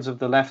large parts of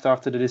the left,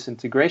 after the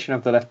disintegration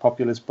of the left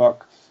populist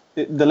bloc,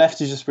 the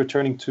left is just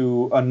returning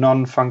to a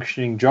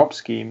non-functioning job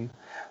scheme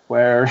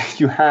where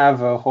you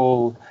have a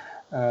whole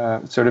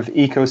sort of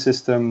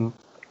ecosystem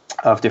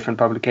of different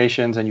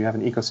publications, and you have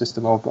an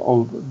ecosystem of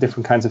all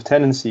different kinds of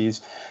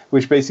tendencies,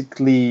 which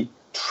basically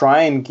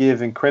try and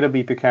give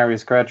incredibly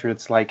precarious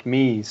graduates like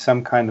me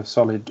some kind of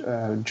solid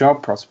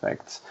job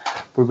prospects,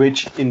 for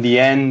which in the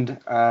end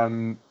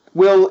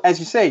will, as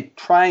you say,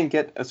 try and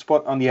get a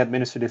spot on the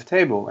administrative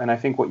table. And I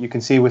think what you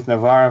can see with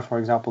Navarra, for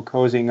example,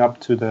 cozying up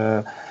to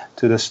the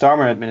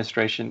Starmer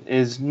administration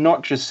is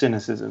not just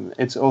cynicism.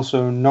 It's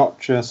also not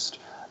just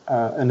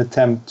an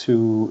attempt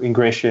to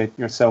ingratiate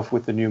yourself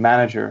with the new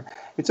manager.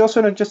 It's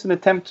also not just an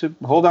attempt to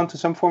hold on to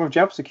some form of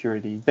job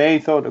security. They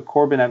thought a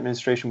Corbyn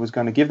administration was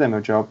going to give them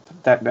a job.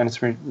 That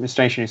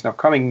administration is not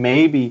coming.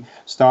 Maybe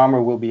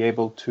Starmer will be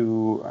able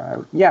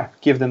to,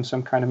 give them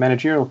some kind of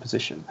managerial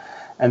position.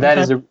 And that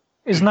is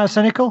Isn't that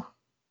cynical?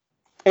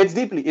 It's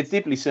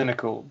deeply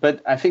cynical,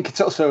 but I think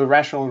it's also a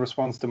rational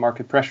response to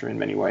market pressure in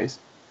many ways.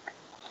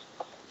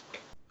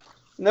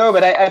 No,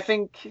 but I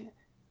think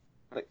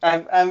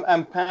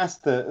I'm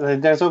past the.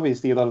 There's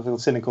obviously a lot of little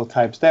cynical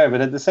types there,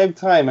 but at the same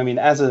time, I mean,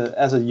 as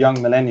a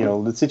young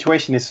millennial, the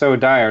situation is so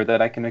dire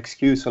that I can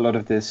excuse a lot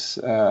of this.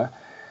 A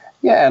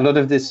lot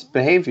of this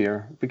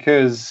behavior,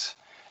 because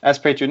as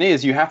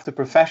Patreon you have to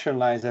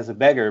professionalize as a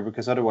beggar,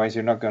 because otherwise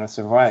you're not going to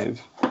survive.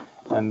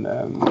 And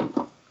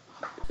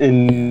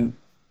in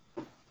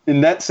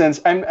that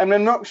sense,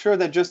 I'm not sure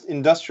that just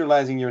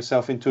industrializing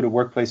yourself into the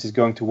workplace is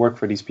going to work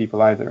for these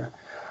people either.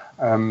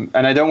 And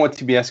I don't want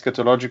to be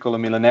eschatological or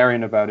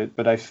millenarian about it,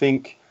 but I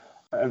think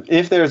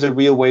if there's a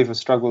real wave of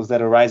struggles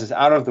that arises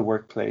out of the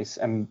workplace,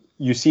 and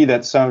you see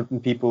that certain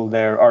people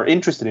there are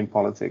interested in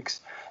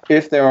politics,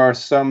 if there are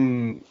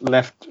some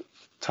left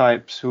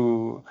types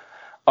who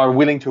are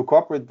willing to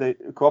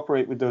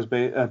cooperate with those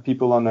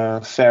people on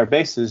a fair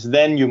basis,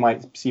 then you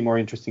might see more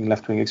interesting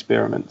left-wing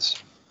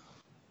experiments.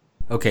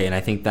 Okay, and I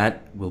think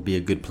that will be a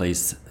good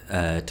place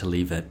to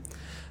leave it.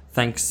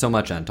 Thanks so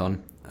much,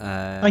 Anton.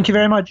 Thank you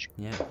very much.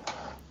 Yeah.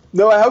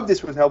 No, I hope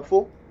this was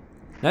helpful.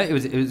 No, it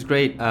was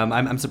great.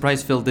 I'm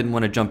surprised Phil didn't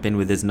want to jump in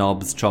with his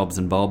knobs, chobs,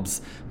 and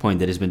bobs point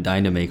that he's been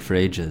dying to make for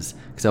ages,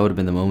 because that would have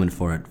been the moment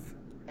for it.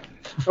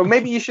 Or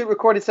maybe you should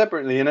record it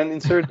separately and then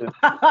insert it.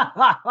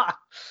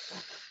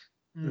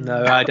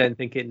 No, I don't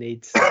think it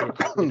needs.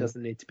 It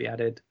doesn't need to be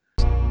added.